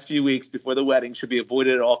these last few weeks before the wedding should be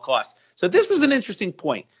avoided at all costs. So this is an interesting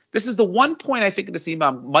point. This is the one point I think in this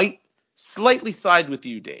email might slightly side with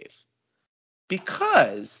you, Dave.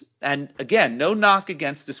 Because, and again, no knock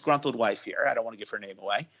against Disgruntled Wife here. I don't want to give her name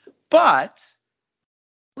away. But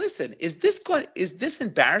listen, is this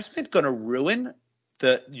embarrassment going to ruin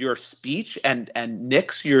your speech and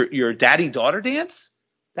nix your daddy-daughter dance?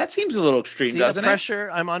 That seems a little extreme, doesn't it? The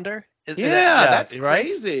pressure I'm under? That's right?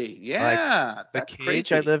 crazy. Yeah. The cage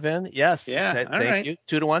crazy. I live in. Yes. Yeah. Thank you.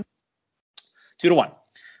 2-1.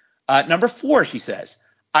 2-1. Number 4, she says,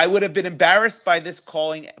 I would have been embarrassed by his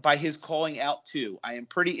calling out too. I am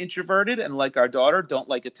pretty introverted and like our daughter, don't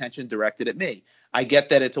like attention directed at me. I get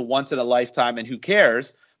that it's a once in a lifetime and who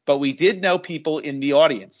cares, but we did know people in the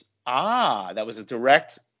audience. That was a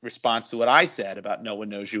direct response to what I said about no one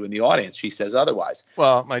knows you in the audience. She says otherwise.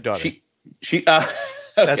 Well, my daughter. Okay.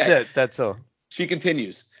 That's it. That's all. She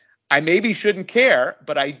continues. I maybe shouldn't care,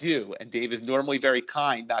 but I do. And Dave is normally very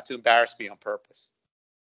kind not to embarrass me on purpose.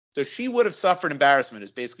 So she would have suffered embarrassment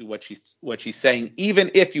is basically what she's saying,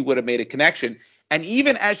 even if you would have made a connection. And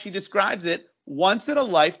even as she describes it, once in a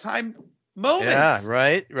lifetime moment. Yeah,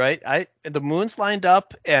 right. The moons lined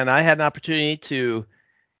up and I had an opportunity to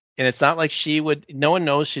And it's not like no one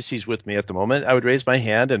knows she's with me at the moment. I would raise my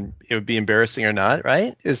hand and it would be embarrassing or not,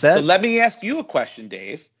 right? Is that? So let me ask you a question,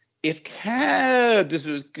 Dave. If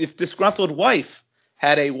Disgruntled Wife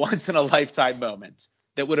had a once in a lifetime moment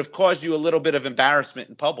that would have caused you a little bit of embarrassment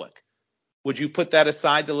in public, would you put that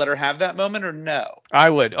aside to let her have that moment or no? I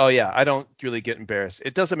would. Oh yeah. I don't really get embarrassed.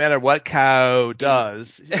 It doesn't matter what cow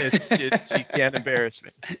does. She can't embarrass me.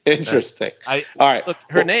 Interesting. All right. Look,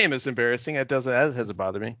 her name is embarrassing. That doesn't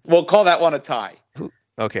bother me. We'll call that one a tie.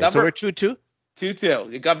 Okay. So we're 2-2.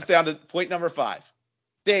 2-2. It comes down to point number 5.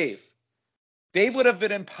 Dave would have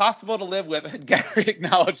been impossible to live with had Gary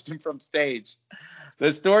acknowledged him from stage.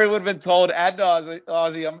 The story would have been told ad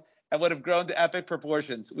nauseum and would have grown to epic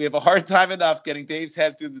proportions. We have a hard time enough getting Dave's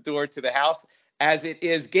head through the door to the house as it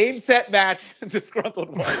is game, set, match,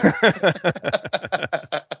 Disgruntled Wife.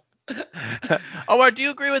 Omar, do you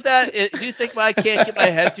agree with that? Do you think I can't get my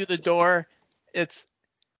head through the door?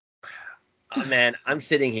 Oh, man, I'm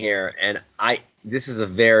sitting here and to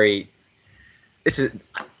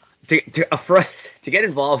get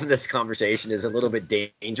involved in this conversation is a little bit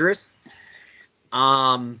dangerous.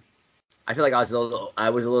 I feel like I was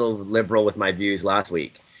a little liberal with my views last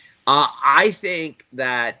week. I think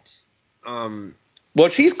that well,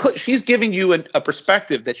 she's giving you a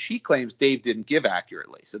perspective that she claims Dave didn't give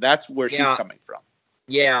accurately. So that's where she's coming from.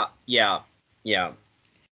 Yeah. I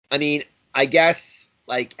mean, I guess,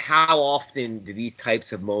 like, how often do these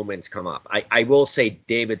types of moments come up? I will say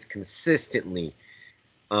David's consistently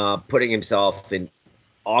putting himself in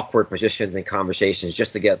awkward positions and conversations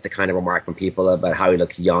just to get the kind of remark from people about how he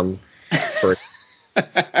looks young.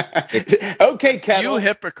 Okay, Kettle. You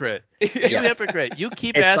hypocrite. Hypocrite. You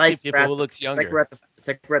keep asking people who looks younger. It's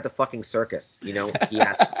like we're at the fucking circus, you know.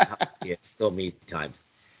 It's still me times.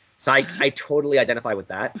 So I totally identify with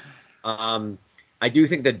that. I do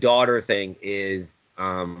think the daughter thing is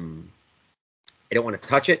I don't want to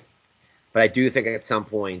touch it, but I do think at some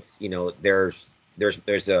points, you know, there's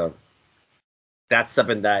that's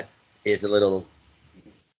something that is a little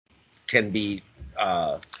can be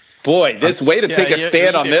boy, this way to take a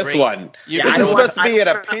stand on this one. This is supposed to be an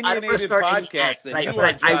opinionated podcast.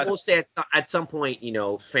 I will say at some point, you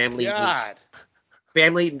know, family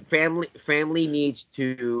needs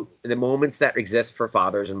to, the moments that exist for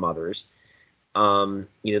fathers and mothers, you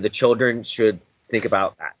know, the children should think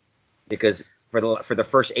about that, because for the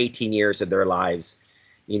first 18 years of their lives,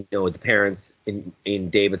 you know, the parents in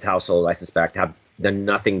David's household, I suspect, have done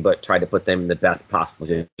nothing but try to put them in the best possible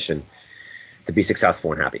position to be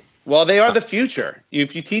successful and happy. Well, they are the future.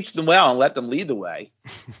 If you teach them well and let them lead the way.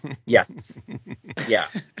 Yes. Yeah,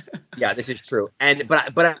 this is true.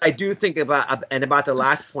 But I do think about the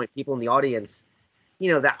last point, people in the audience,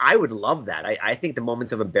 you know, that I would love that. I think the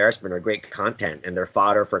moments of embarrassment are great content and they're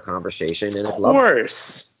fodder for conversation. And of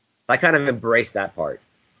course. I kind of embrace that part.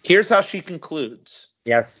 Here's how she concludes.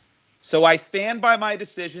 Yes. So I stand by my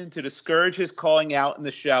decision to discourage his calling out in the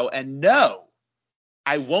show, and no,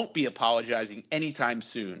 I won't be apologizing anytime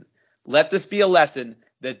soon. Let this be a lesson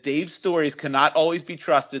that Dave's stories cannot always be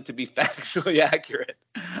trusted to be factually accurate.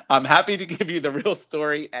 I'm happy to give you the real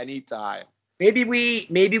story anytime. Maybe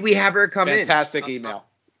we have her come Fantastic in. email.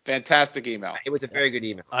 Fantastic email. It was a very good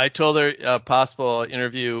email. I told her a possible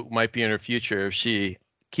interview might be in her future if she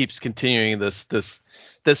keeps continuing this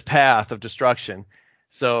path of destruction.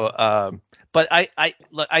 So, but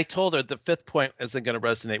I told her the fifth point isn't going to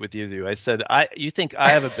resonate with you. I said, you think I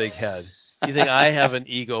have a big head. You think I have an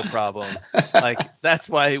ego problem. Like, that's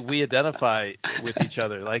why we identify with each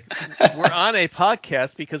other. Like, we're on a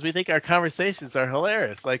podcast because we think our conversations are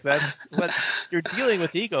hilarious. Like, that's what you're dealing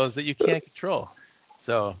with, egos that you can't control.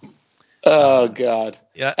 So. Oh, God.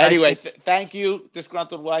 Yeah. Anyway, thank you,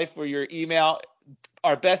 Disgruntled Wife, for your email.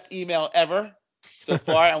 Our best email ever so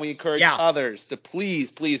far, and we encourage others to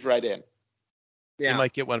please write in. Yeah. You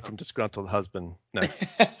might get one from Disgruntled Husband next.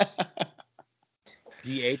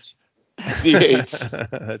 DH.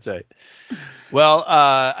 That's right. Well,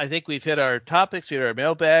 I think we've hit our topics. We hit our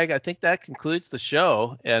mailbag. I think that concludes the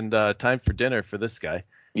show, and time for dinner for this guy.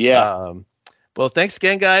 Yeah. Well, thanks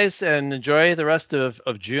again, guys, and enjoy the rest of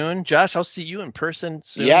June. Josh, I'll see you in person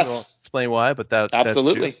soon. Yes. We'll explain why, but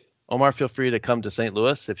absolutely. That's Omar, feel free to come to St.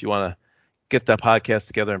 Louis if you want to get the podcast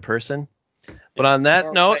together in person. But on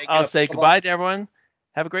that note, I'll say goodbye to everyone.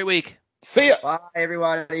 Have a great week. See ya. Bye,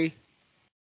 everybody.